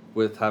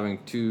with having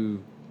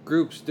 2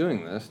 groups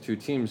doing this, 2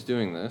 teams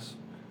doing this,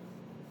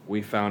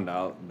 we found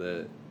out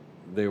that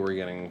they were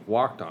getting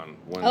walked on.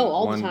 When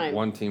all the time.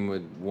 One team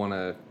would want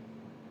to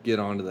get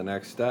on to the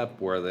next step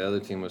where the other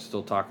team was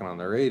still talking on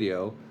the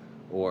radio,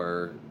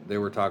 or they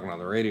were talking on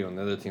the radio and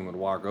the other team would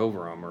walk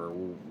over them or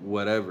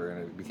whatever,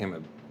 and it became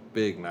a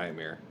big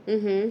nightmare.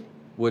 Mm-hmm.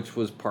 Which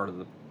was part of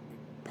the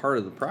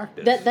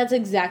practice. That's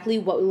exactly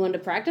what we wanted to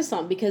practice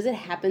on, because it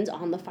happens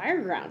on the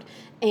fire ground.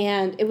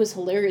 And it was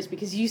hilarious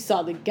because you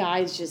saw the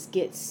guys just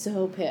get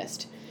so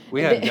pissed.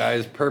 We had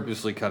guys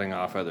purposely cutting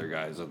off other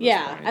guys at this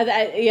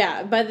point.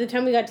 Yeah. By the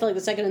time we got to like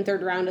the second and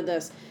third round of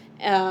this,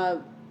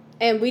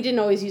 and we didn't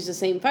always use the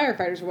same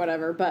firefighters or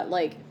whatever, but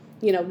like,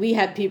 you know, we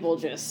had people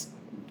just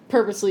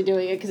purposely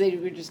doing it because they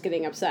were just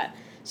getting upset.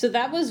 So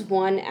that was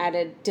one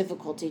added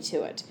difficulty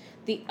to it.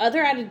 The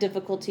other added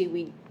difficulty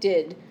we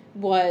did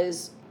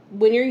was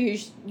when you're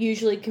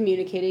usually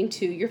communicating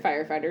to your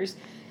firefighters,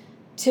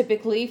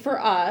 typically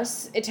for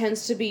us, it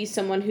tends to be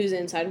someone who's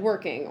inside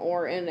working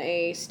or in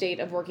a state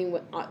of working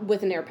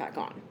with an air pack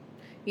on.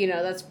 You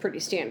know, that's pretty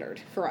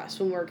standard for us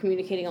when we're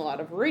communicating a lot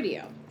of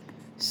radio.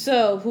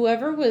 So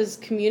whoever was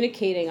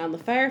communicating on the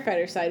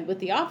firefighter side with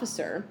the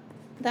officer,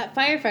 that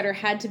firefighter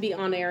had to be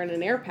on air in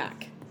an air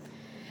pack.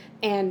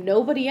 And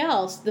nobody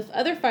else, the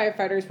other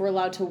firefighters were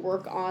allowed to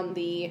work on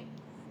the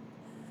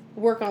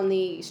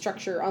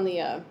structure, on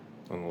the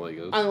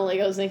Legos. On the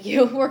Legos, thank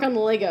you. Work on the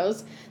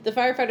Legos. The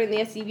firefighter in the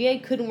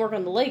SCBA couldn't work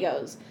on the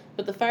Legos,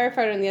 but the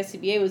firefighter in the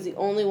SCBA was the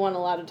only one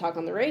allowed to talk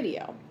on the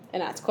radio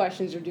and ask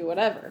questions or do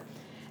whatever.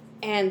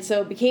 And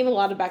so it became a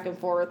lot of back and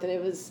forth, and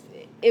it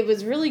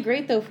was really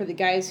great, though, for the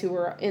guys who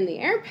were in the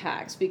air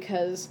packs,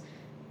 because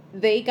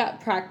they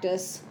got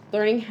practice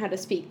learning how to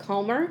speak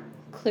calmer,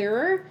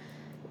 clearer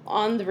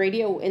on the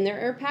radio in their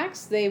air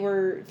packs. They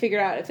were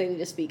figured out if they need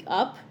to speak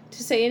up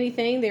to say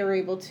anything. They were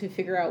able to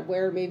figure out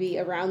where maybe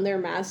around their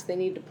mask they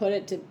need to put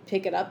it to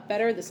pick it up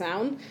better, the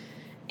sound.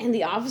 And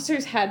the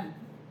officers had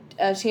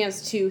a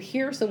chance to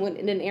hear someone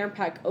in an air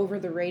pack over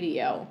the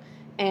radio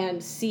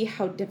and see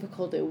how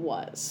difficult it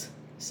was.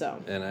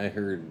 So. And I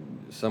heard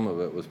some of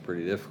it was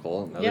pretty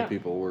difficult, and other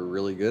people were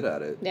really good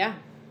at it. Yeah.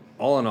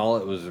 All in all,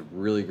 it was a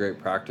really great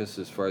practice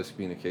as far as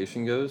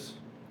communication goes.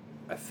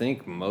 I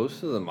think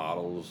most of the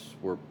models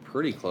were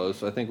pretty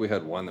close. I think we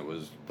had one that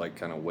was like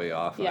kind of way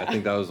off. Yeah. I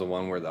think that was the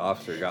one where the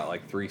officer got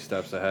like 3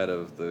 steps ahead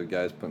of the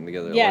guys putting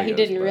together. Yeah, Legos, he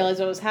didn't realize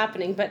what was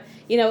happening. But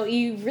you know,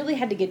 you really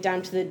had to get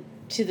down to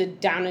the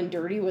down and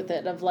dirty with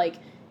it. Of like,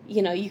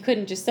 you know, you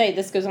couldn't just say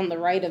this goes on the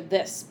right of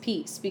this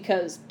piece,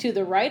 because to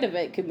the right of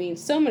it could mean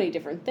so many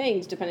different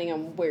things depending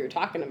on what you're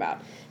talking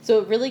about. So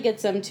it really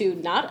gets them to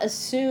not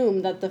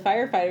assume that the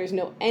firefighters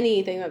know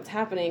anything that's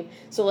happening.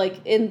 So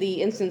like in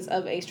the instance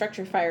of a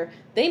structure fire,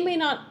 they may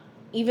not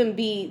even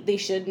they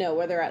should know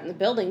where they're at in the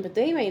building, but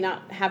they may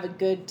not have a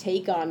good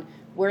take on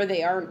where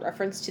they are in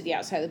reference to the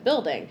outside of the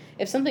building.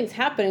 If something's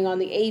happening on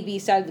the AB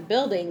side of the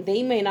building,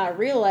 they may not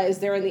realize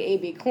they're in the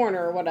AB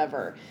corner or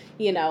whatever,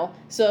 you know.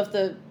 So if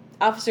the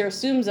officer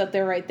assumes that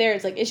they're right there,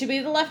 it's like, it should be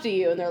to the left of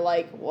you, and they're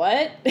like,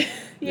 what?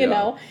 you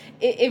know,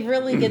 it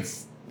really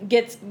gets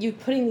you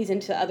putting these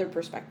into other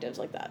perspectives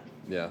like that.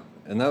 Yeah,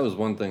 and that was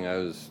one thing I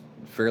was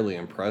fairly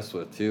impressed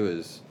with too,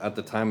 is at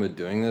the time of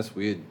doing this,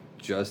 we had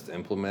just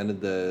implemented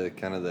the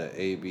kind of the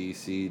A, B,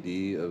 C,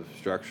 D of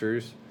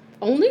structures.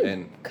 Only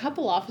a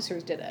couple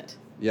officers did it.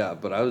 Yeah,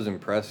 but I was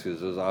impressed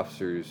because those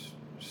officers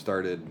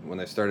when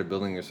they started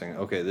building, they're saying,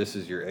 okay, this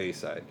is your A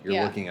side.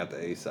 You're looking at the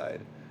A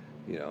side.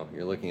 You know,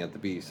 you're looking at the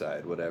B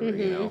side, whatever,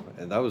 you know.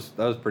 And that was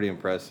pretty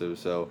impressive.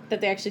 So that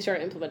they actually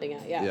started implementing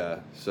it, yeah. Yeah,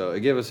 so it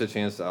gave us a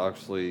chance to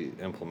actually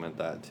implement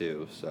that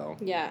too, so.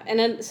 Yeah, and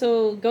then,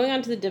 so going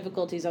on to the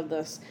difficulties of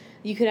this,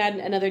 you could add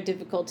another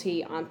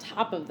difficulty on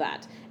top of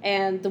that.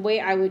 And the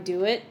way I would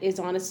do it is,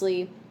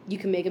 honestly, you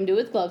can make them do it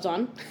with gloves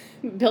on,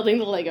 building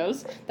the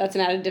Legos. That's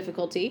an added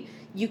difficulty.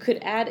 You could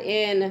add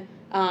in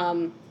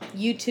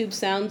YouTube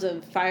sounds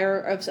of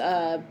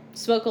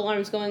smoke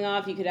alarms going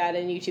off. You could add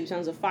in YouTube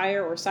sounds of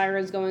fire or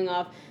sirens going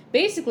off.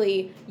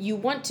 Basically, you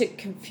want to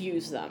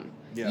confuse them.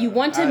 Yeah, you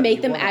want to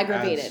make them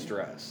aggravated. Add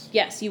stress.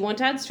 Yes, you want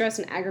to add stress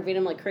and aggravate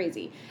them like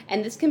crazy.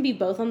 And this can be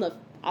both on the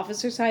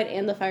officer side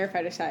and the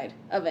firefighter side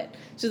of it.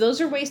 So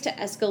those are ways to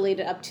escalate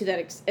it up to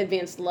that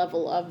advanced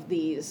level of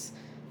these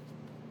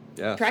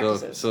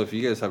practices. So if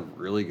you guys have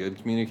really good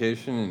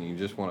communication and you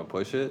just want to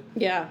push it,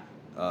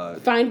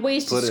 Find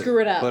ways to screw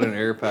it up. Put an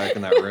air pack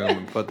in that room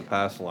and put the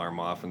pass alarm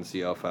off and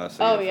see how fast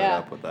they get fed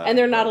up with that. And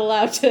they're not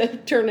allowed to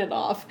turn it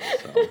off.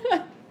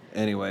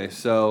 Anyway,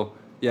 so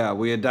yeah,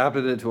 we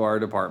adapted it to our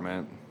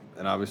department,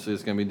 and obviously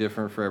it's going to be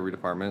different for every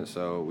department.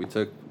 So we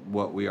took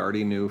what we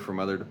already knew from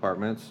other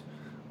departments,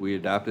 we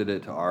adapted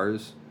it to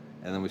ours,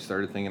 and then we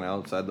started thinking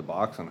outside the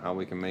box on how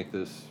we can make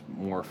this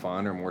more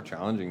fun or more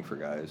challenging for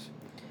guys.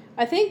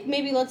 I think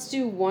maybe let's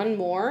do one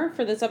more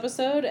for this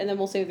episode, and then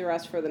we'll save the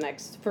rest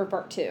for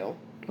part 2.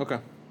 Okay.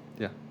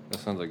 Yeah, that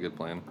sounds like a good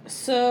plan.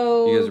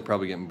 So you guys are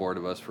probably getting bored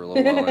of us for a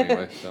little while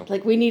anyway. So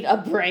like, we need a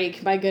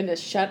break. My goodness,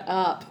 shut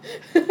up.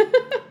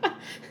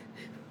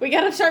 We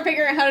got to start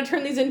figuring out how to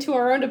turn these into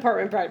our own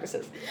department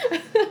practices.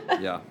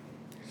 Yeah.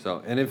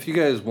 So, and if you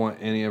guys want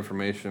any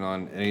information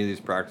on any of these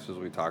practices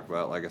we talk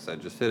about, like I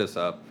said, just hit us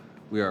up.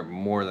 We are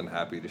more than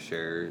happy to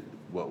share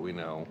what we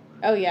know.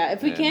 Oh, yeah.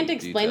 If we can't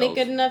explain it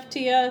good enough to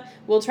you,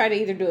 we'll try to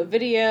either do a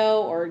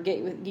video or get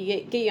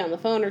you on the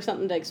phone or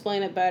something to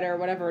explain it better,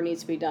 whatever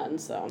needs to be done.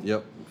 So.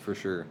 Yep, for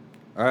sure.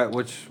 All right,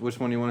 which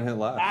one do you want to hit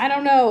last? I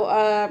don't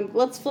know.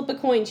 Let's flip a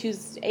coin.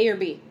 Choose A or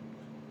B.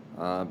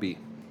 B.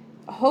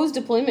 A hose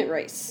deployment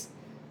race.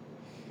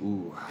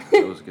 Ooh,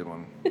 that was a good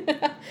one.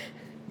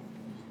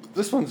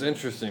 This one's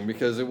interesting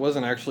because it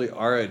wasn't actually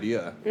our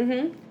idea.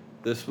 Mm-hmm.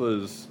 This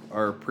was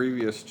our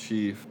previous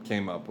chief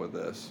came up with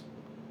this.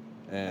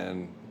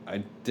 And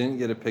I didn't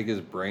get to pick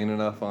his brain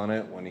enough on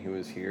it when he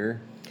was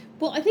here.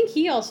 Well, I think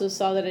he also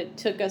saw that it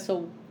took us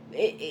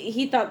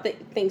he thought that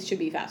things should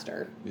be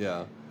faster.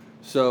 Yeah.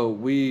 So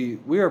we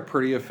are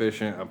pretty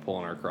efficient at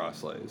pulling our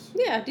cross lays.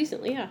 Yeah,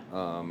 decently, yeah.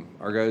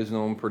 Our guys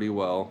know them pretty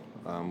well.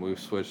 We've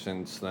switched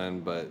since then,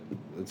 but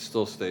it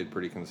still stayed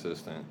pretty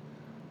consistent.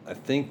 I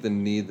think the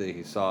need that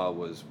he saw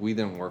was we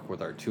didn't work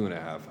with our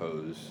 2.5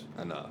 hose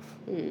enough.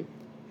 Mm.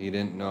 He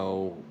didn't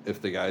know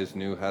if the guys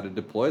knew how to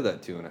deploy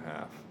that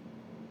 2.5.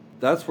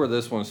 That's where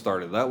this one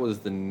started. That was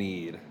the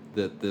need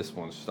that this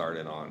one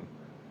started on.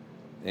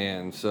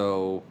 And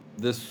so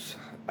this,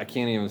 I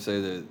can't even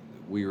say that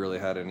we really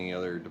had any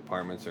other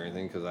departments or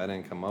anything because I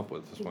didn't come up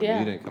with this one. Yeah.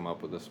 You didn't come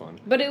up with this one.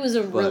 But it was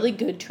really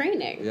good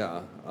training.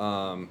 Yeah.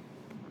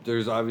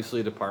 There's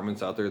obviously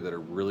departments out there that are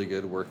really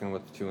good working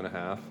with the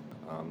 2.5.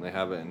 They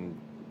have it in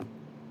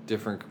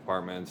different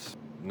compartments,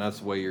 and that's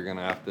the way you're going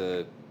to have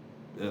to.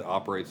 It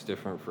operates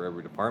different for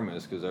every department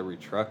is because every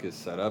truck is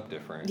set up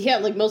different. Yeah,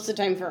 like most of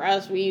the time for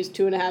us, we use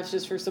 2.5s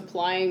just for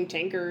supplying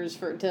tankers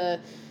to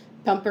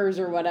pumpers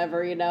or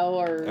whatever,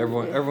 or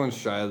everyone's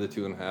shy of the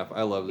 2.5.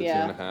 I love the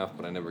 2.5,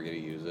 but I never get to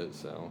use it.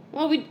 So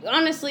well, we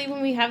honestly,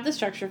 when we have the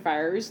structure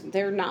fires,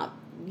 they're not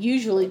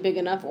usually big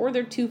enough, or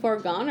they're too far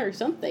gone or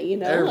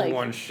something.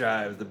 Everyone's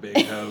shy of the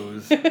big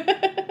hose.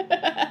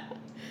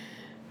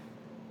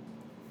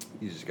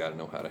 You just got to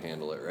know how to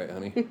handle it, right,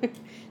 honey?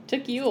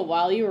 Took you a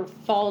while. You were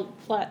falling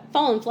flat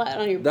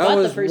on your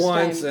butt the first time. That was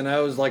once, and I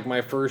was like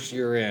my first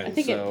year in. I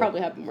think it probably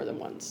happened more than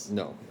once.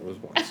 No, it was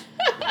once.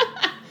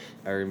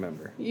 I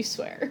remember. You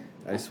swear.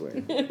 I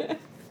swear.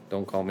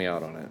 Don't call me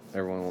out on it.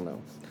 Everyone will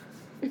know.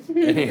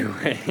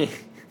 Anyway,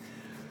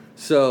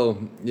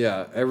 so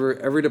yeah,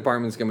 every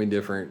department's gonna be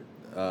different.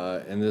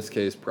 In this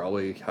case,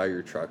 probably how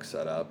your truck's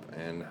set up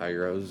and how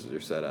your hoses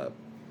are set up.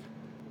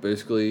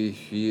 Basically,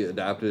 he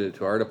adapted it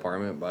to our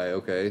department by,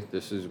 okay,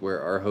 this is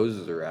where our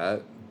hoses are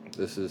at.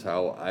 This is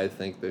how I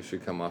think they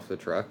should come off the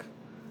truck.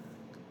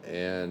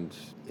 And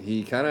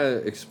he kind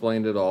of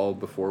explained it all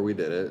before we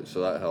did it, so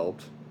that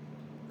helped.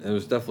 It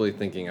was definitely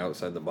thinking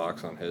outside the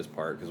box on his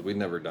part because we'd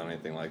never done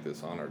anything like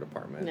this on our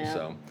department. No.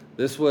 So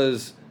this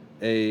was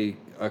a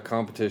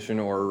competition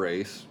or a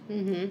race.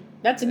 Mm-hmm.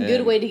 That's a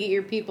good way to get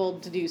your people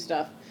to do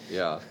stuff.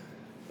 Yeah.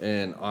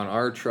 And on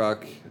our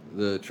truck,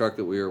 the truck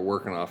that we were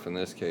working off in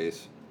this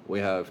case, we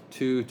have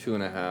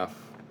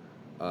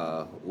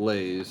 2.5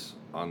 lays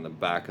on the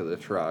back of the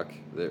truck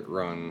that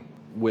run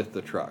with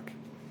the truck.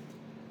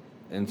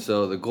 And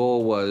so the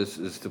goal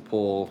is to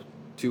pull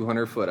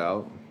 200 foot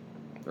out,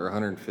 or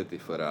 150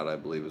 foot out, I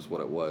believe is what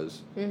it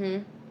was.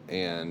 Mm-hmm.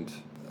 And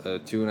a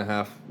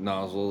 2.5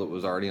 nozzle that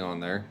was already on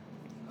there,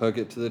 hook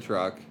it to the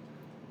truck,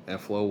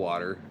 and flow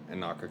water and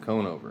knock a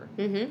cone over.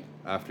 Mm-hmm.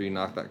 After you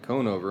knock that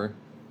cone over,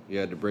 you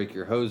had to break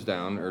your hose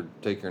down or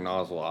take your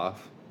nozzle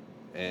off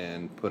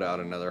and put out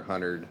another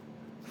 100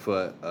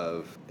 foot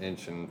of 1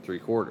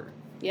 3/4.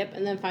 Yep,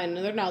 and then find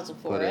another nozzle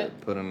for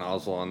it. Put a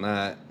nozzle on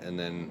that, and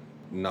then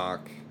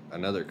knock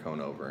another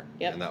cone over.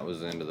 Yep. And that was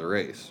the end of the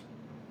race.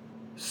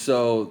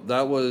 So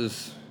that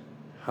was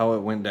how it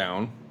went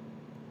down.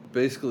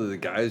 Basically, the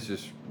guys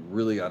just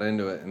really got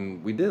into it,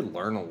 and we did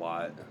learn a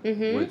lot,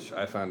 Mm-hmm. which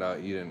I found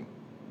out you didn't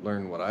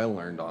learn what I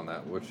learned on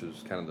that, which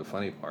is kind of the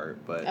funny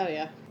part. But Oh,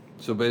 yeah.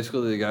 so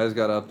basically, the guys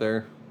got up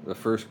there. The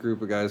first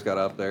group of guys got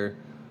up there,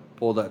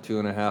 pulled that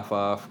 2.5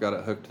 off, got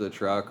it hooked to the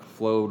truck,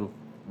 flowed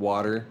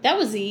water. That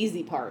was the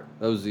easy part.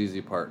 That was the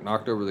easy part.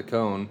 Knocked over the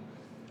cone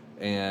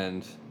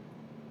and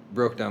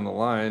broke down the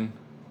line.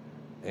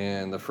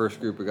 And the first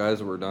group of guys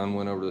that were done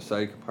went over to the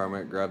side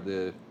compartment, grabbed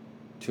the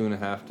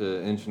 2.5 to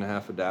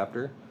 1.5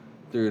 adapter,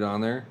 threw it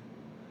on there,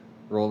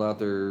 rolled out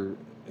their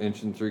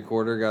inch and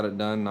 3/4, got it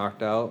done,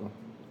 knocked out.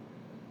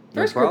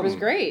 First group was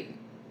great.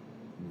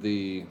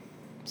 The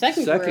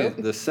second group.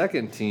 The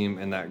second team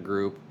in that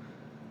group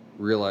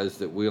realized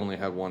that we only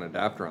had one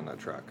adapter on that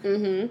truck,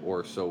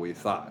 or so we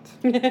thought.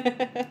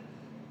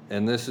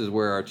 And this is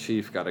where our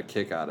chief got a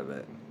kick out of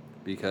it,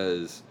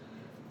 because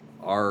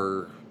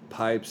our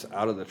pipes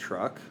out of the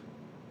truck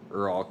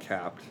are all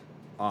capped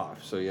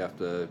off, so you have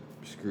to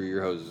screw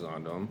your hoses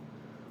onto them.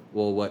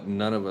 Well, what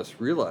none of us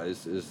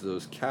realized is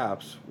those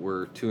caps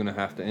were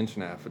 2.5 to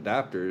 1.5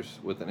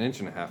 adapters with an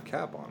 1.5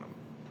 cap on them.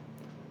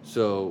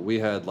 So we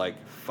had like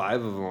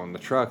 5 of them on the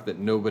truck that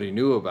nobody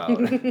knew about.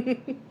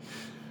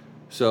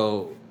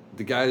 So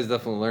the guys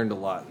definitely learned a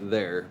lot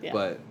there. Yeah.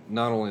 But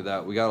not only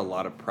that, we got a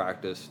lot of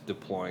practice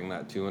deploying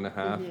that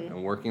 2.5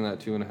 and working that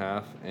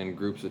 2.5 in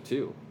groups of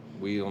 2.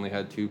 We only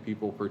had 2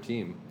 people per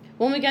team.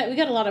 Well, we got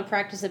a lot of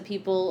practice of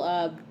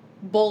people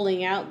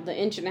bowling out the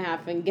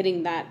 1.5 and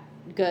getting that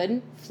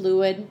good,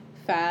 fluid,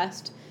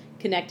 fast,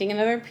 connecting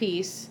another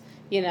piece,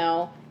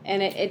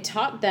 and it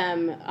taught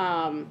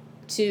them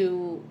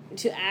to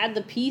add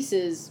the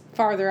pieces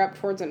farther up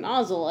towards a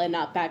nozzle and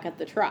not back at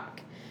the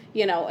truck,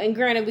 and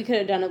granted we could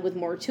have done it with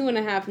more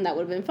 2.5 and that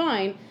would have been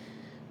fine,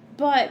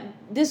 but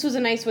this was a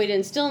nice way to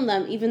instill in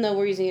them, even though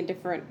we're using a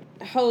different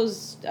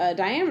hose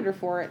diameter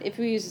for it. If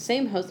we use the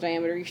same hose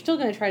diameter, you're still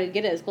going to try to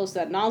get it as close to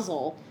that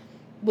nozzle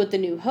with the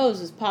new hose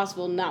as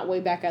possible, not way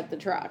back at the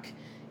truck,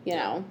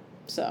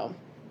 so.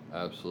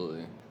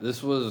 Absolutely.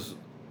 This was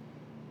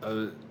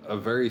a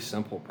very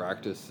simple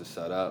practice to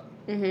set up.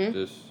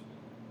 Just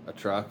a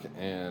truck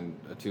and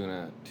two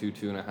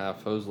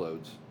 2.5 hose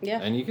loads. Yeah.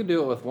 And you could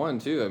do it with one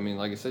too. I mean,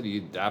 like I said, you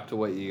adapt to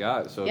what you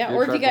got. So yeah,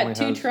 or if you got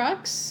 2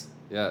 trucks.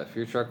 Yeah, if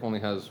your truck only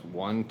has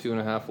one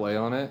 2.5 lay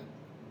on it,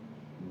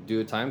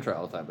 do a time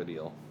trial type of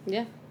deal.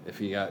 Yeah.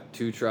 If you got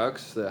 2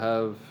 trucks that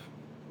have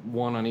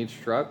one on each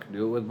truck,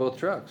 do it with both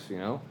trucks,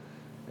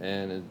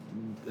 And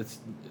it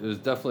was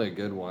definitely a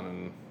good one,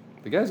 and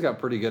the guys got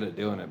pretty good at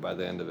doing it by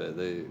the end of it.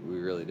 We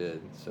really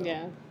did. So.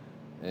 Yeah.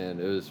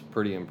 And it was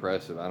pretty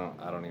impressive. I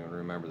don't even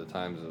remember the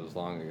times. It was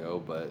long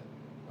ago, but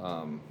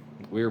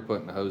we were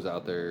putting the hose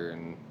out there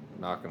and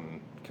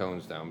knocking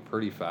cones down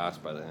pretty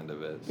fast by the end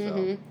of it. So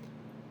it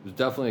was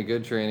definitely a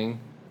good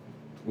training.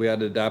 We had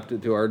to adapt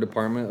it to our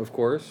department, of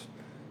course,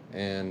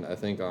 and I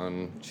think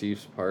on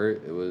Chief's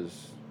part, it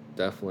was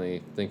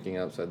definitely thinking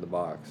outside the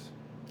box.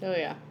 Oh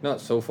yeah.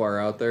 Not so far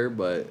out there,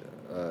 but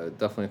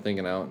definitely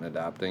thinking out and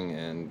adapting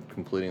and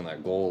completing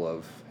that goal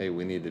of, hey,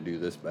 we need to do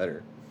this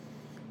better.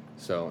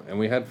 So, and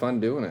we had fun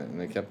doing it,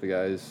 and it kept the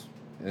guys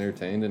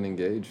entertained and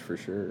engaged for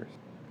sure.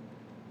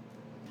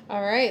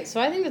 All right, so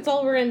I think that's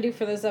all we're going to do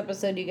for this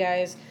episode, you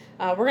guys.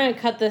 We're going to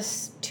cut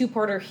this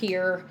 2-parter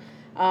here,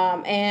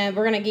 and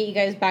we're going to get you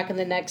guys back in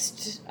the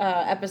next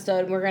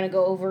episode. We're going to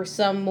go over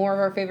some more of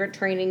our favorite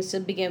trainings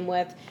to begin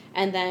with,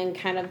 and then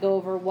kind of go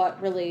over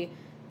what we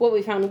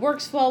found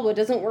works well, what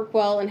doesn't work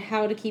well, and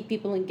how to keep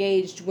people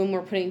engaged when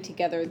we're putting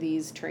together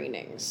these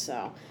trainings.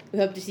 So we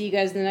hope to see you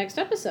guys in the next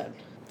episode.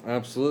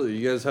 Absolutely.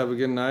 You guys have a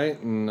good night,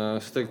 and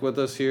stick with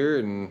us here,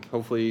 and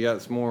hopefully you got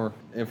some more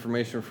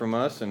information from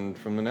us and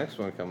from the next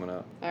one coming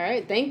up. All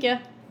right. Thank you.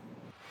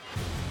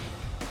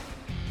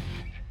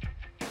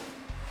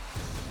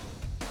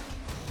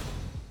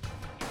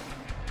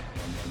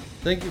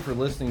 Thank you for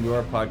listening to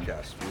our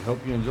podcast. We hope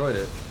you enjoyed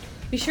it.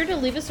 Be sure to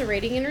leave us a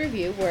rating and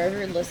review wherever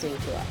you're listening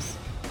to us.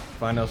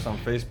 Find us on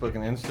Facebook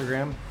and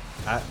Instagram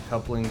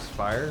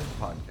 @CouplingsFire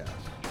Podcast.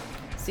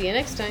 See you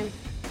next time.